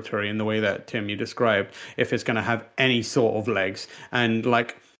celebratory in the way that Tim, you described, if it's going to have any sort of legs. And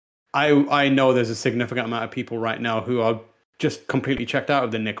like, I know there's a significant amount of people right now who are just completely checked out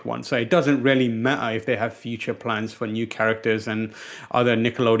of the Nick one. So it doesn't really matter if they have future plans for new characters and other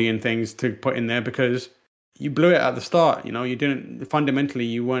Nickelodeon things to put in there, because you blew it at the start. You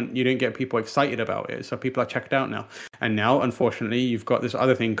didn't get people excited about it. So people are checked out now. And now, unfortunately, you've got this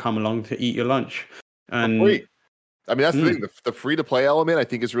other thing come along to eat your lunch. And wait. I mean, that's the thing. The free-to-play element, I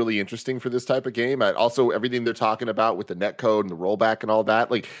think, is really interesting for this type of game. Also, everything they're talking about with the netcode and the rollback and all that,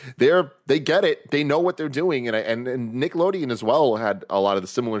 like they get it. They know what they're doing. And Nickelodeon as well had a lot of the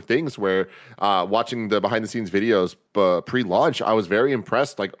similar things where watching the behind-the-scenes videos pre-launch, I was very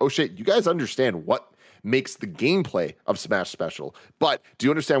impressed. Like, oh, shit, you guys understand what makes the gameplay of Smash special. But do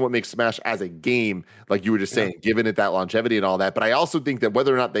you understand what makes Smash as a game, like you were just saying, giving it that longevity and all that? But I also think that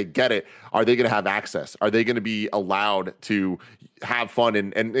whether or not they get it, are they going to have access? Are they going to be allowed to have fun?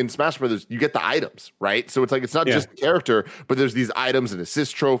 And in Smash Brothers, you get the items, right? So it's like, it's not just the character, but there's these items and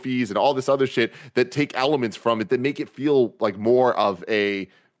assist trophies and all this other shit that take elements from it that make it feel like more of a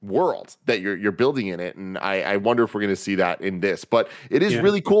world that you're building in it. And I wonder if we're going to see that in this. But it is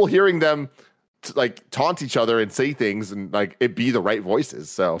really cool hearing them like taunt each other and say things and like it be the right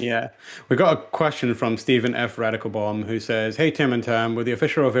voices. So we got a question from Stephen F. Radical Bomb who says, "Hey Tim and Tam, with the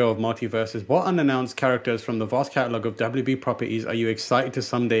official reveal of Multiverses, what unannounced characters from the vast catalog of WB properties are you excited to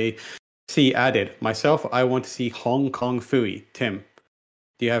someday see added? Myself, I want to see Hong Kong Phooey. Tim,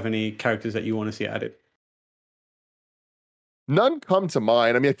 do you have any characters that you want to see added?" None come to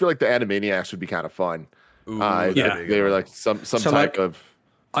mind. I mean, I feel like the Animaniacs would be kind of fun. They were like some type of.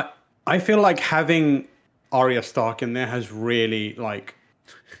 I feel like having Arya Stark in there has really like.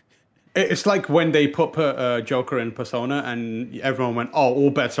 It's like when they put Joker in Persona and everyone went, "Oh, all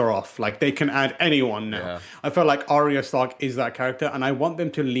bets are off." Like they can add anyone now. Yeah. I feel like Arya Stark is that character, and I want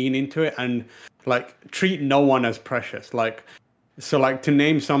them to lean into it and like treat no one as precious. Like, so like to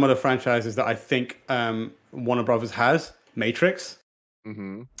name some of the franchises that I think Warner Brothers has. Matrix.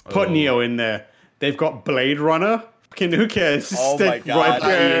 Put Neo in there. They've got Blade Runner. Fucking who cares? Just stick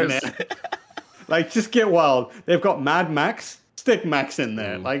right in there. Like, just get wild. They've got Mad Max. Stick Max in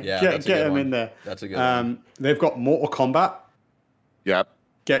there. Like, get him in there. That's a good one. They've got Mortal Kombat. Yep.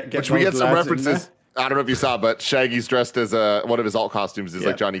 Which we get some references. I don't know if you saw, but Shaggy's dressed as one of his alt costumes is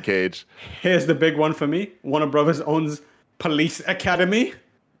like Johnny Cage. Here's the big one for me. Warner Brothers owns Police Academy.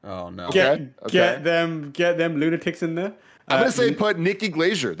 Oh no! Get them lunatics in there. I'm gonna say put Nikki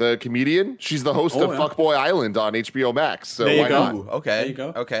Glaser, the comedian. She's the host of Fuckboy Island on HBO Max. So why not? Okay. There you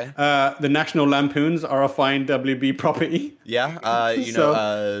go. Okay. The National Lampoons are a fine WB property. Yeah.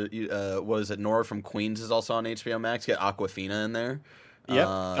 What is it? Nora from Queens is also on HBO Max. Get Aquafina in there.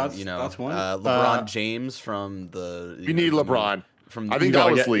 Yeah. That's one. LeBron James from the. You need LeBron. I think that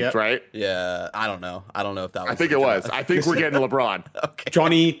was leaked, right? Yeah, I don't know. I don't know if that was. I think it was. I think we're getting LeBron. Okay.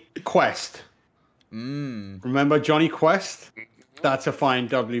 Johnny Quest. Remember Johnny Quest? That's a fine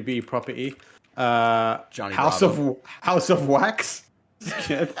WB property. Johnny House of Wax.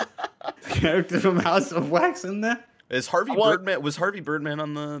 Character from House of Wax in there. Is Harvey Birdman? Was Harvey Birdman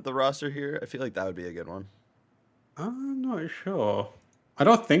on the roster here? I feel like that would be a good one. I'm not sure. I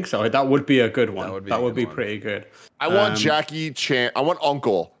don't think so. That would be a good one. That would be pretty good. I want Jackie Chan. I want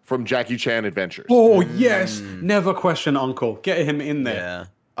Uncle from Jackie Chan Adventures. Oh, yes. Never question Uncle. Get him in there.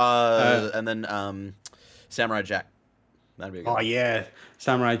 Yeah. And then Samurai Jack. That'd be a good one. Yeah.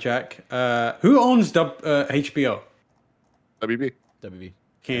 Samurai Jack. Who owns HBO? WB.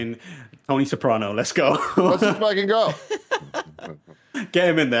 Tony Soprano. Let's go. Let's just fucking go. Get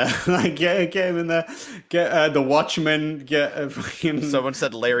him in there. Get him in there. Get the Watchmen. Get fucking. Someone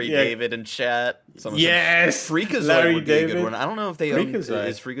said Larry David in chat. Yes, Freakazoid Larry would be David. a good one. I don't know if they own. Is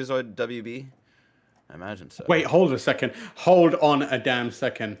Freakazoid WB? I imagine so. Wait, hold a second. Hold on a damn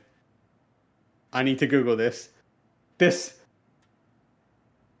second. I need to Google this.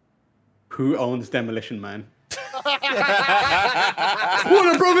 Who owns Demolition Man?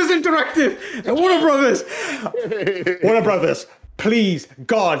 Warner Brothers Interactive. Warner Brothers. Please,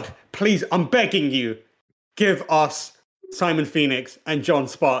 God, please, I'm begging you, give us Simon Phoenix and John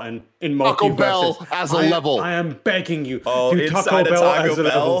Spartan in Multiverses. Taco Bell as a level. I am begging you. Oh, do Taco Bell as a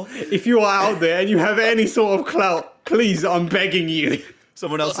level. If you are out there and you have any sort of clout, please, I'm begging you.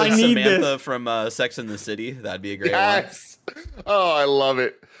 Someone else said Samantha from Sex and the City. That'd be a great one. Oh, I love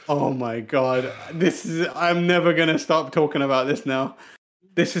it. Oh my God. I'm never going to stop talking about this now.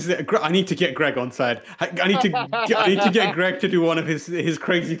 I need to get Greg on side. I need to get Greg to do one of his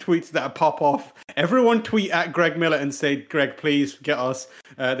crazy tweets that pop off. Everyone tweet at Greg Miller and say, Greg, please get us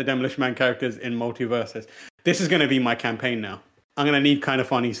the Demolition Man characters in Multiverses. This is going to be my campaign now. I'm going to need Kind of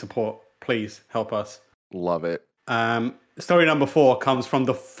Funny support. Please help us. Love it. Story number 4 comes from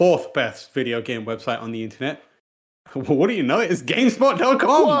the 4th best video game website on the internet. What do you know? It's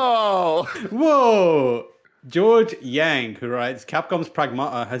GameSpot.com. Whoa. George Yang, who writes, Capcom's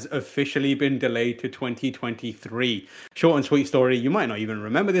Pragmata has officially been delayed to 2023. Short and sweet story. You might not even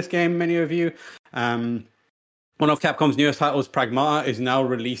remember this game, many of you. One of Capcom's newest titles, Pragmata, is now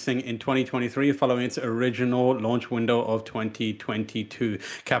releasing in 2023 following its original launch window of 2022.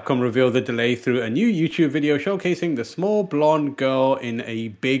 Capcom revealed the delay through a new YouTube video showcasing the small blonde girl in a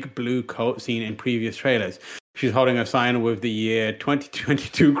big blue coat seen in previous trailers. She's holding a sign with the year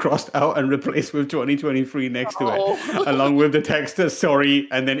 2022 crossed out and replaced with 2023 next to it, along with the text, sorry,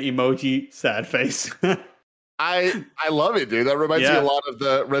 and then emoji, sad face. I love it, dude. That reminds me a lot of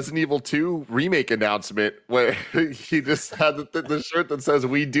the Resident Evil 2 remake announcement where he just had the shirt that says,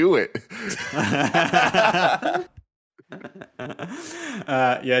 "We do it."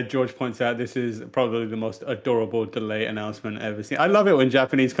 George points out this is probably the most adorable delay announcement ever seen. I love it when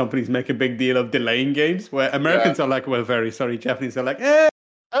Japanese companies make a big deal of delaying games, where Americans are like, "We're very sorry." Japanese are like,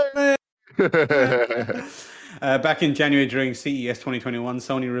 back in January during CES 2021,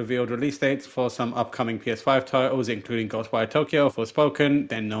 Sony revealed release dates for some upcoming PS5 titles, including Ghostwire Tokyo, Forspoken,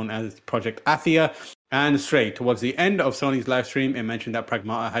 then known as Project Athia, and Stray. Towards the end of Sony's live stream, it mentioned that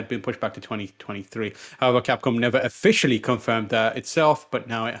Pragmata had been pushed back to 2023. However, Capcom never officially confirmed that itself, but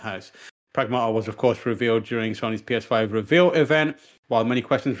now it has. Pragmata was, of course, revealed during Sony's PS5 reveal event. While many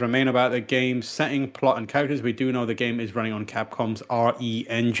questions remain about the game's setting, plot, and characters, we do know the game is running on Capcom's RE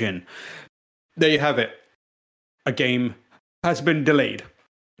engine. There you have it. A game has been delayed.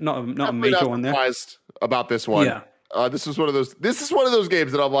 Not a major one there. Surprised about this one. Yeah. This is one of those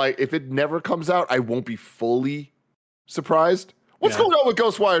games that I'm like, if it never comes out, I won't be fully surprised. What's going on with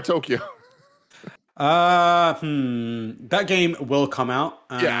Ghostwire Tokyo? That game will come out.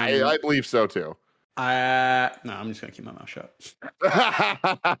 I believe so too. No, I'm just gonna keep my mouth shut.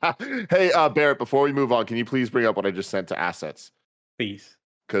 Hey, Barrett, before we move on, can you please bring up what I just sent to assets? Please.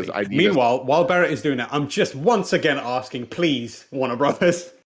 Meanwhile, while Barrett is doing that, I'm just once again asking, please, Warner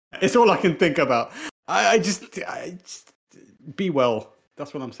Brothers. It's all I can think about. I just be well.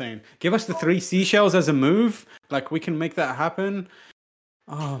 That's what I'm saying. Give us the 3 seashells as a move. Like, we can make that happen.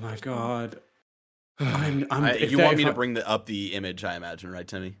 Oh my god. You want me to bring up the image, I imagine, right,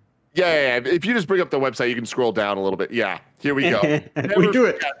 Timmy? Yeah. If you just bring up the website, you can scroll down a little bit. Yeah, here we go. We do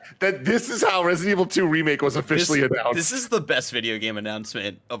it. That this is how Resident Evil 2 Remake was officially announced. This is the best video game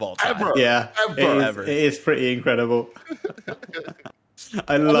announcement of all time. Ever. Yeah, ever. It is pretty incredible.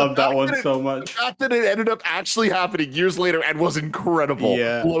 I love that one so much. The fact that it ended up actually happening years later and was incredible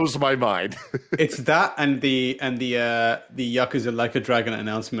blows my mind. It's that and the Yakuza Like a Dragon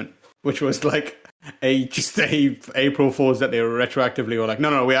announcement, which was like just a April Fools that they were retroactively were like,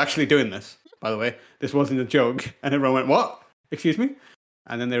 no, we're actually doing this. By the way, this wasn't a joke, and everyone went, "What? Excuse me?"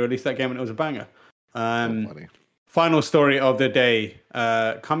 And then they released that game, and it was a banger. Final story of the day,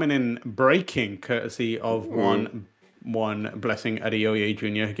 coming in breaking, courtesy of one blessing Adeoye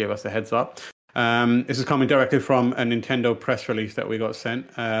Jr. who gave us the heads up. This is coming directly from a Nintendo press release that we got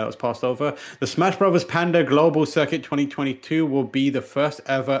sent. That was passed over. The Smash Bros. Panda Global Circuit 2022 will be the first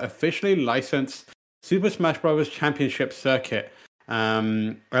ever officially licensed Super Smash Bros. Championship circuit.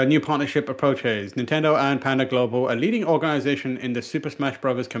 A new partnership approaches. Nintendo and Panda Global, a leading organization in the Super Smash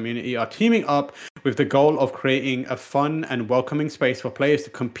Bros. Community, are teaming up with the goal of creating a fun and welcoming space for players to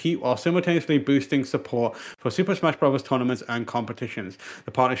compete while simultaneously boosting support for Super Smash Bros. Tournaments and competitions.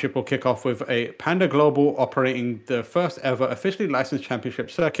 The partnership will kick off with a Panda Global operating the first ever officially licensed championship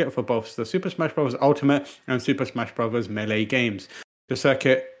circuit for both the Super Smash Bros. Ultimate and Super Smash Bros. Melee games. The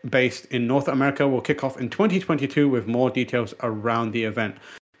circuit, based in North America, will kick off in 2022 with more details around the event.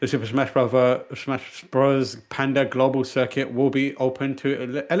 The Super Smash Bros. Panda Global Circuit will be open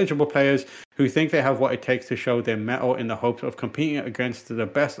to eligible players who think they have what it takes to show their mettle in the hopes of competing against the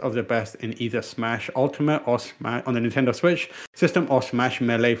best of the best in either Smash Ultimate or Smash on the Nintendo Switch system or Smash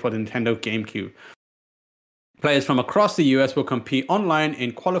Melee for the Nintendo GameCube. Players from across the US will compete online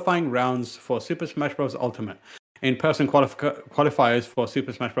in qualifying rounds for Super Smash Bros. Ultimate. In-person qualifiers for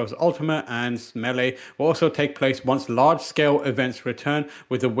Super Smash Bros. Ultimate and Melee will also take place once large-scale events return,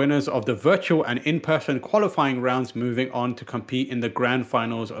 with the winners of the virtual and in-person qualifying rounds moving on to compete in the grand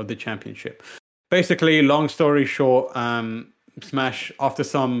finals of the championship. Basically, long story short, Smash, after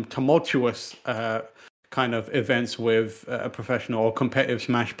some tumultuous kind of events with professional or competitive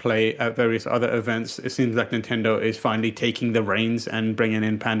Smash play at various other events, it seems like Nintendo is finally taking the reins and bringing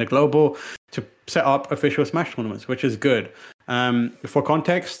in Panda Global to set up official Smash tournaments, which is good. For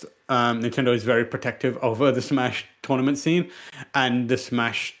context, Nintendo is very protective over the Smash tournament scene, and the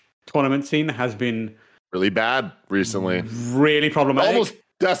Smash tournament scene has been really bad recently. Really problematic. Almost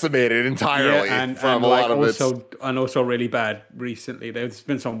decimated entirely from a lot of it. And also really bad recently. There's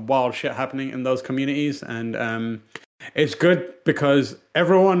been some wild shit happening in those communities, and it's good because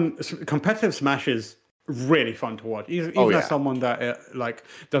competitive Smash is really fun to watch. Even as someone that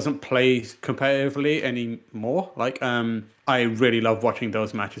doesn't play competitively anymore, I really love watching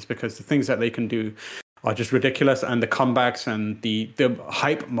those matches because the things that they can do are just ridiculous, and the comebacks and the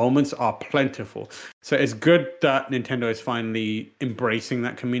hype moments are plentiful. So it's good that Nintendo is finally embracing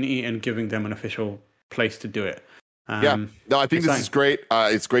that community and giving them an official place to do it. I think this is great.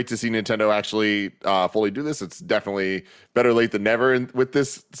 It's great to see Nintendo actually fully do this. It's definitely better late than never with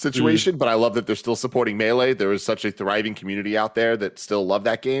this situation, but I love that they're still supporting Melee. There is such a thriving community out there that still love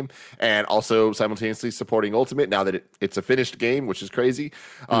that game, and also simultaneously supporting Ultimate now that it's a finished game, which is crazy,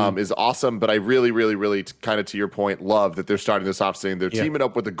 is awesome. But I really, really, really, kind of to your point, love that they're starting this off saying they're teaming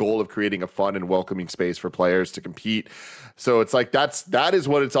up with the goal of creating a fun and welcoming space for players to compete. So it's like that is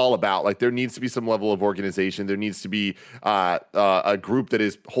what it's all about. Like there needs to be some level of organization. There needs to be a group that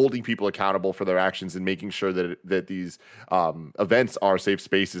is holding people accountable for their actions and making sure that these events are safe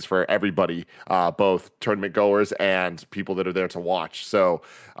spaces for everybody, both tournament goers and people that are there to watch. So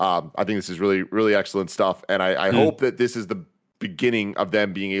I think this is really, really excellent stuff. And I hope that this is the beginning of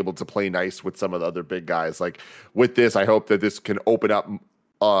them being able to play nice with some of the other big guys. Like with this, I hope that this can open up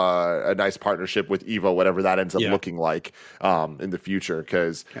a nice partnership with Evo, whatever that ends up looking like in the future,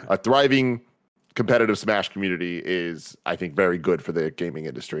 because a thriving competitive Smash community is, I think, very good for the gaming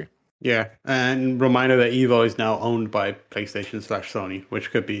industry. Yeah, and reminder that Evo is now owned by PlayStation/Sony,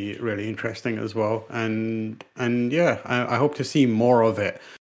 which could be really interesting as well. And I hope to see more of it.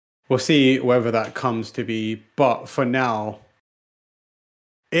 We'll see whether that comes to be. But for now,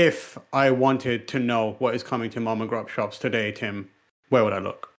 if I wanted to know what is coming to Mom and Grub shops today, Tim, where would I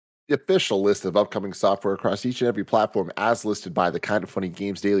look? The official list of upcoming software across each and every platform as listed by the Kind of Funny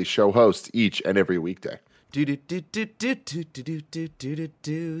Games Daily Show hosts each and every weekday. Yeah.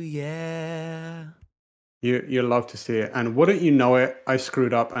 You'll love to see it. And wouldn't you know it, I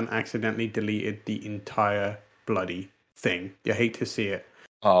screwed up and accidentally deleted the entire bloody thing. You hate to see it.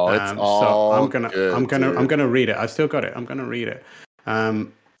 Oh, it's all so I'm gonna read it. I still got it. I'm gonna read it.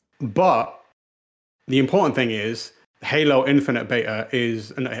 But the important thing is Halo Infinite beta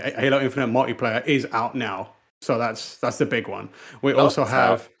Halo Infinite multiplayer is out now, so that's the big one. We also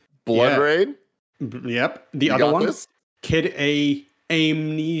have Blood Rain. Yep, the other one, Kid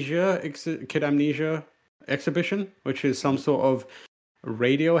Amnesia exhibition, which is some sort of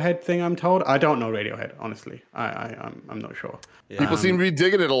Radiohead thing. I'm told. I don't know Radiohead, honestly. I'm not sure. Yeah. People seem to be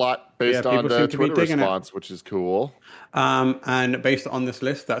digging it a lot based on the Twitter response, which is cool. And based on this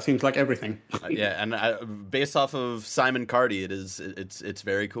list, that seems like everything. And based off of Simon Cardy, it's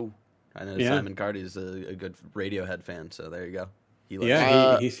very cool. I know Simon Cardy is a good Radiohead fan, so there you go.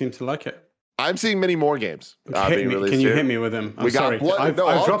 He seems to like it. I'm seeing many more games being released. Can you hit me with them? I'm sorry. I've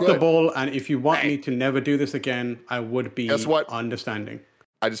dropped the ball, and if you want me to never do this again, I would be understanding.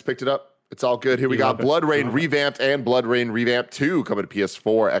 I just picked it up. It's all good. Here we got Blood Rain Revamped and Blood Rain Revamped 2 coming to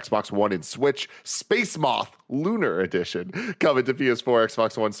PS4, Xbox One, and Switch. Space Moth Lunar Edition coming to PS4,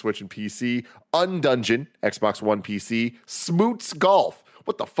 Xbox One, Switch, and PC. Undungeon, Xbox One, PC. Smoots Golf.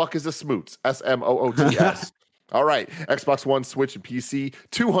 What the fuck is a Smoots? SMOOTS. All right, Xbox One, Switch, and PC.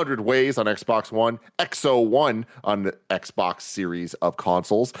 200 Ways on Xbox One. XO 1 on the Xbox series of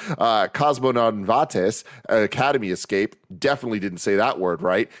consoles. Cosmonauts Academy Escape. Definitely didn't say that word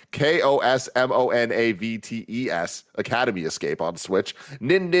right. KOSMONAVTES Academy Escape on Switch.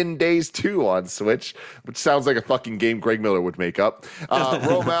 Nin Days 2 on Switch, which sounds like a fucking game Greg Miller would make up.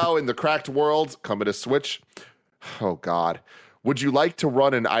 Romao in the Cracked World coming to Switch. Oh, God. Would you like to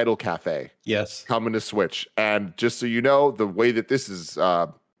run an idle cafe? Yes. Coming to Switch. And just so you know, the way that this is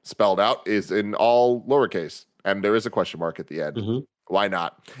spelled out is in all lowercase. And there is a question mark at the end. Mm-hmm. Why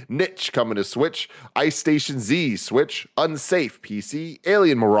not? Niche coming to Switch. Ice Station Z Switch. Unsafe PC.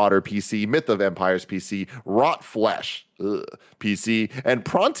 Alien Marauder PC. Myth of Empires PC. Rot Flesh PC. And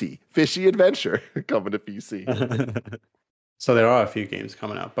Pronti Fishy Adventure coming to PC. So there are a few games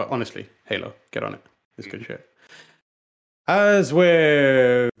coming out. But honestly, Halo, get on it. It's good shit. As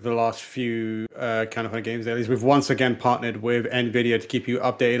with the last few Kind of Funny Games dailies, we've once again partnered with NVIDIA to keep you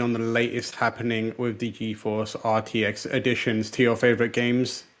updated on the latest happening with the GeForce RTX additions to your favorite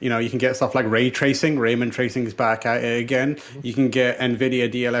games. You know, you can get stuff like ray tracing. Rayman Tracing is back at it again. You can get NVIDIA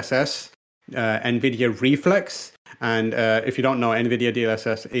DLSS, NVIDIA Reflex. And if you don't know, NVIDIA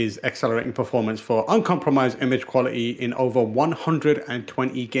DLSS is accelerating performance for uncompromised image quality in over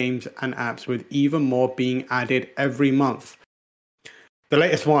 120 games and apps, with even more being added every month. The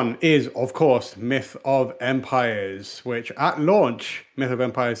latest one is, of course, Myth of Empires, which at launch, Myth of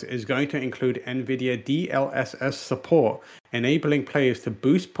Empires is going to include NVIDIA DLSS support, enabling players to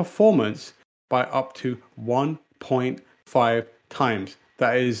boost performance by up to 1.5 times.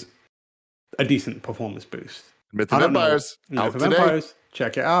 That is a decent performance boost. Myth of Empires. Myth of Empires.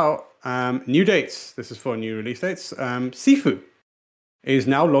 Check it out. New dates. This is for new release dates. Sifu is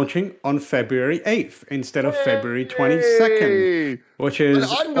now launching on February 8th instead of February 22nd, which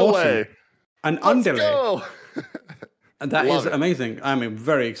is awesome. An underlay. That is amazing. I'm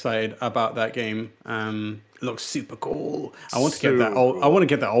very excited about that game. It looks super cool. I want to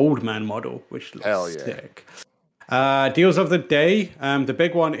get that old man model, which looks sick. Deals of the day. The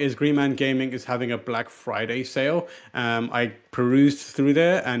big one is Green Man Gaming is having a Black Friday sale. I perused through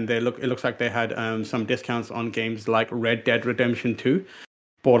there, and it looks like they had some discounts on games like Red Dead Redemption 2,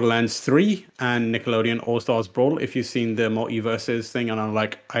 Borderlands 3, and Nickelodeon All-Stars Brawl. If you've seen the Multiverses thing, and I'm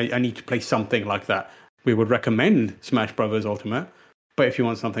like, I need to play something like that, we would recommend Smash Brothers Ultimate. But if you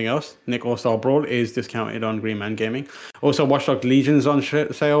want something else, Nick All-Star Brawl is discounted on Green Man Gaming. Also, Watch Dogs Legion's on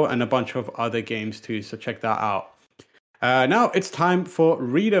sale, and a bunch of other games too, so check that out. Now it's time for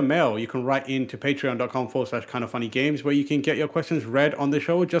reader mail. You can write into patreon.com/kindoffunnygames, where you can get your questions read on the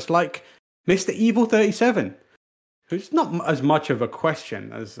show, just like Mr. Evil 37, who's not as much of a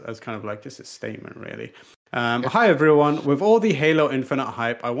question as kind of like just a statement, really. Hi, everyone. With all the Halo Infinite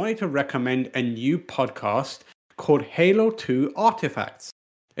hype, I wanted to recommend a new podcast called Halo 2 Artifacts.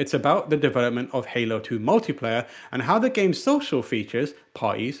 It's about the development of Halo 2 multiplayer and how the game's social features,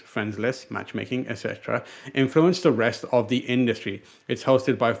 parties, friends lists, matchmaking, etc., influence the rest of the industry. It's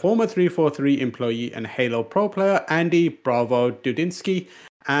hosted by former 343 employee and Halo pro player Andy Bravo Dudinsky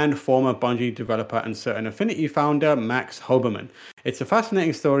and former Bungie developer and Certain Affinity founder Max Hoberman. It's a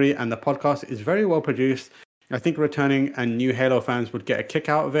fascinating story, and the podcast is very well produced. I think returning and new Halo fans would get a kick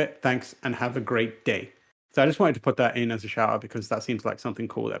out of it. Thanks, and have a great day. So I just wanted to put that in as a shout out because that seems like something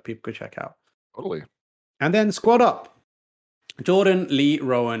cool that people could check out. Totally. And then Squad Up. Jordan Lee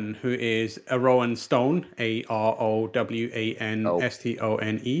Rowan, who is a Rowan Stone,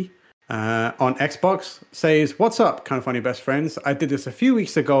 AROWANSTONE, on Xbox, says, "What's up, Kind of Funny best friends? I did this a few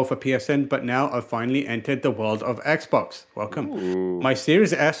weeks ago for PSN, but now I've finally entered the world of Xbox. Welcome. Ooh. My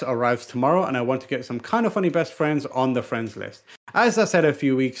Series S arrives tomorrow, and I want to get some Kind of Funny best friends on the friends list. As I said a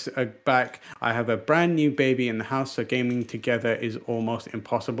few weeks back, I have a brand new baby in the house, so gaming together is almost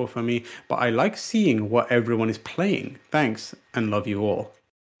impossible for me, but I like seeing what everyone is playing. Thanks, and love you all."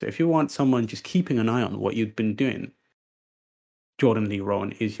 So if you want someone just keeping an eye on what you've been doing, Jordan Lee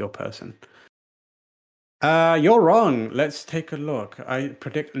Rowan is your person. You're wrong. Let's take a look. I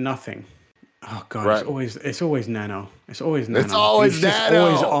predict nothing. Oh god, right. it's always Nano. It's always Nano. It's always He's Nano.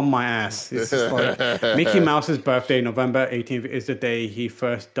 Just always on my ass. It's just like Mickey Mouse's birthday, November 18th, is the day he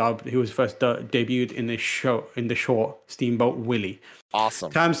was first debuted in the short Steamboat Willie.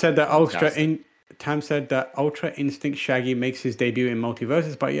 Awesome. Tam said that Ultra Instinct Shaggy makes his debut in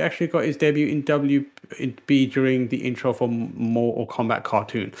Multiverses, but he actually got his debut in WB during the intro for Mortal Kombat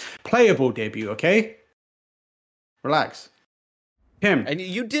cartoon. Playable debut, okay? Relax. Tim. And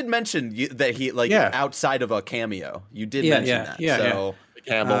you did mention that he, outside of a cameo. You did mention that.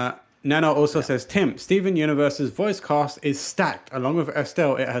 So, Nano also says, Tim, Steven Universe's voice cast is stacked. Along with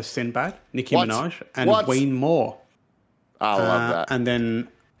Estelle, it has Sinbad, Nicki Minaj, and Wayne Moore. I love that. And then...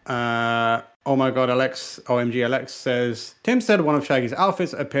 oh my god, OMG Alex says, Tim said one of Shaggy's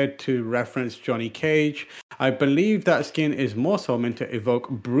outfits appeared to reference Johnny Cage. I believe that skin is more so meant to evoke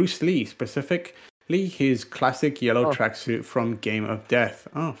Bruce Lee, specifically his classic yellow tracksuit from Game of Death.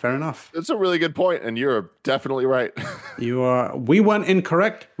 Oh, fair enough. That's a really good point, and you're definitely right. We weren't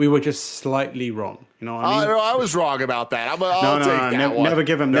incorrect. We were just slightly wrong. You know what I mean? I was wrong about that. I'll take that one. Never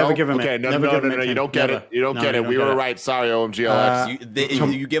give him. Never give him. Okay, no. You don't get it. You don't get it. We were right. Sorry, OMG Alex.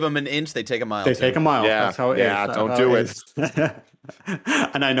 You give them an inch, they take a mile. They take a mile. Yeah, that's how it is. Yeah, don't do it.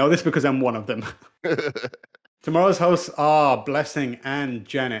 And I know this because I'm one of them. Tomorrow's hosts are Blessing and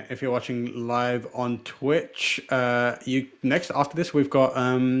Janet. If you're watching live on Twitch, after this we've got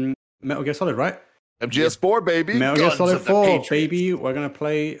Metal Gear Solid, right? MGS4, baby. Metal Gear Solid 4, baby. We're going to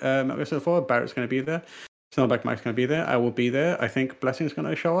play Metal Gear Solid 4. Barrett's going to be there. Snowback Mike's going to be there. I will be there. I think Blessing's going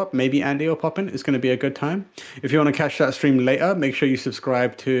to show up. Maybe Andy will pop in. It's going to be a good time. If you want to catch that stream later, make sure you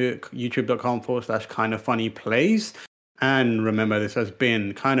subscribe to youtube.com/kindoffunnyplays. And remember, this has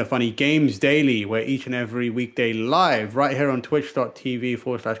been Kind of Funny Games Daily, where each and every weekday live, right here on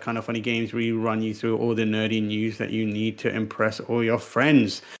twitch.tv/kindoffunnygames, we run you through all the nerdy news that you need to impress all your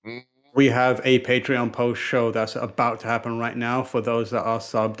friends. We have a Patreon post show that's about to happen right now for those that are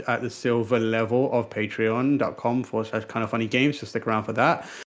subbed at the silver level of patreon.com/kindoffunnygames. So stick around for that.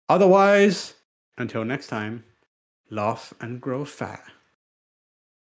 Otherwise, until next time, laugh and grow fat.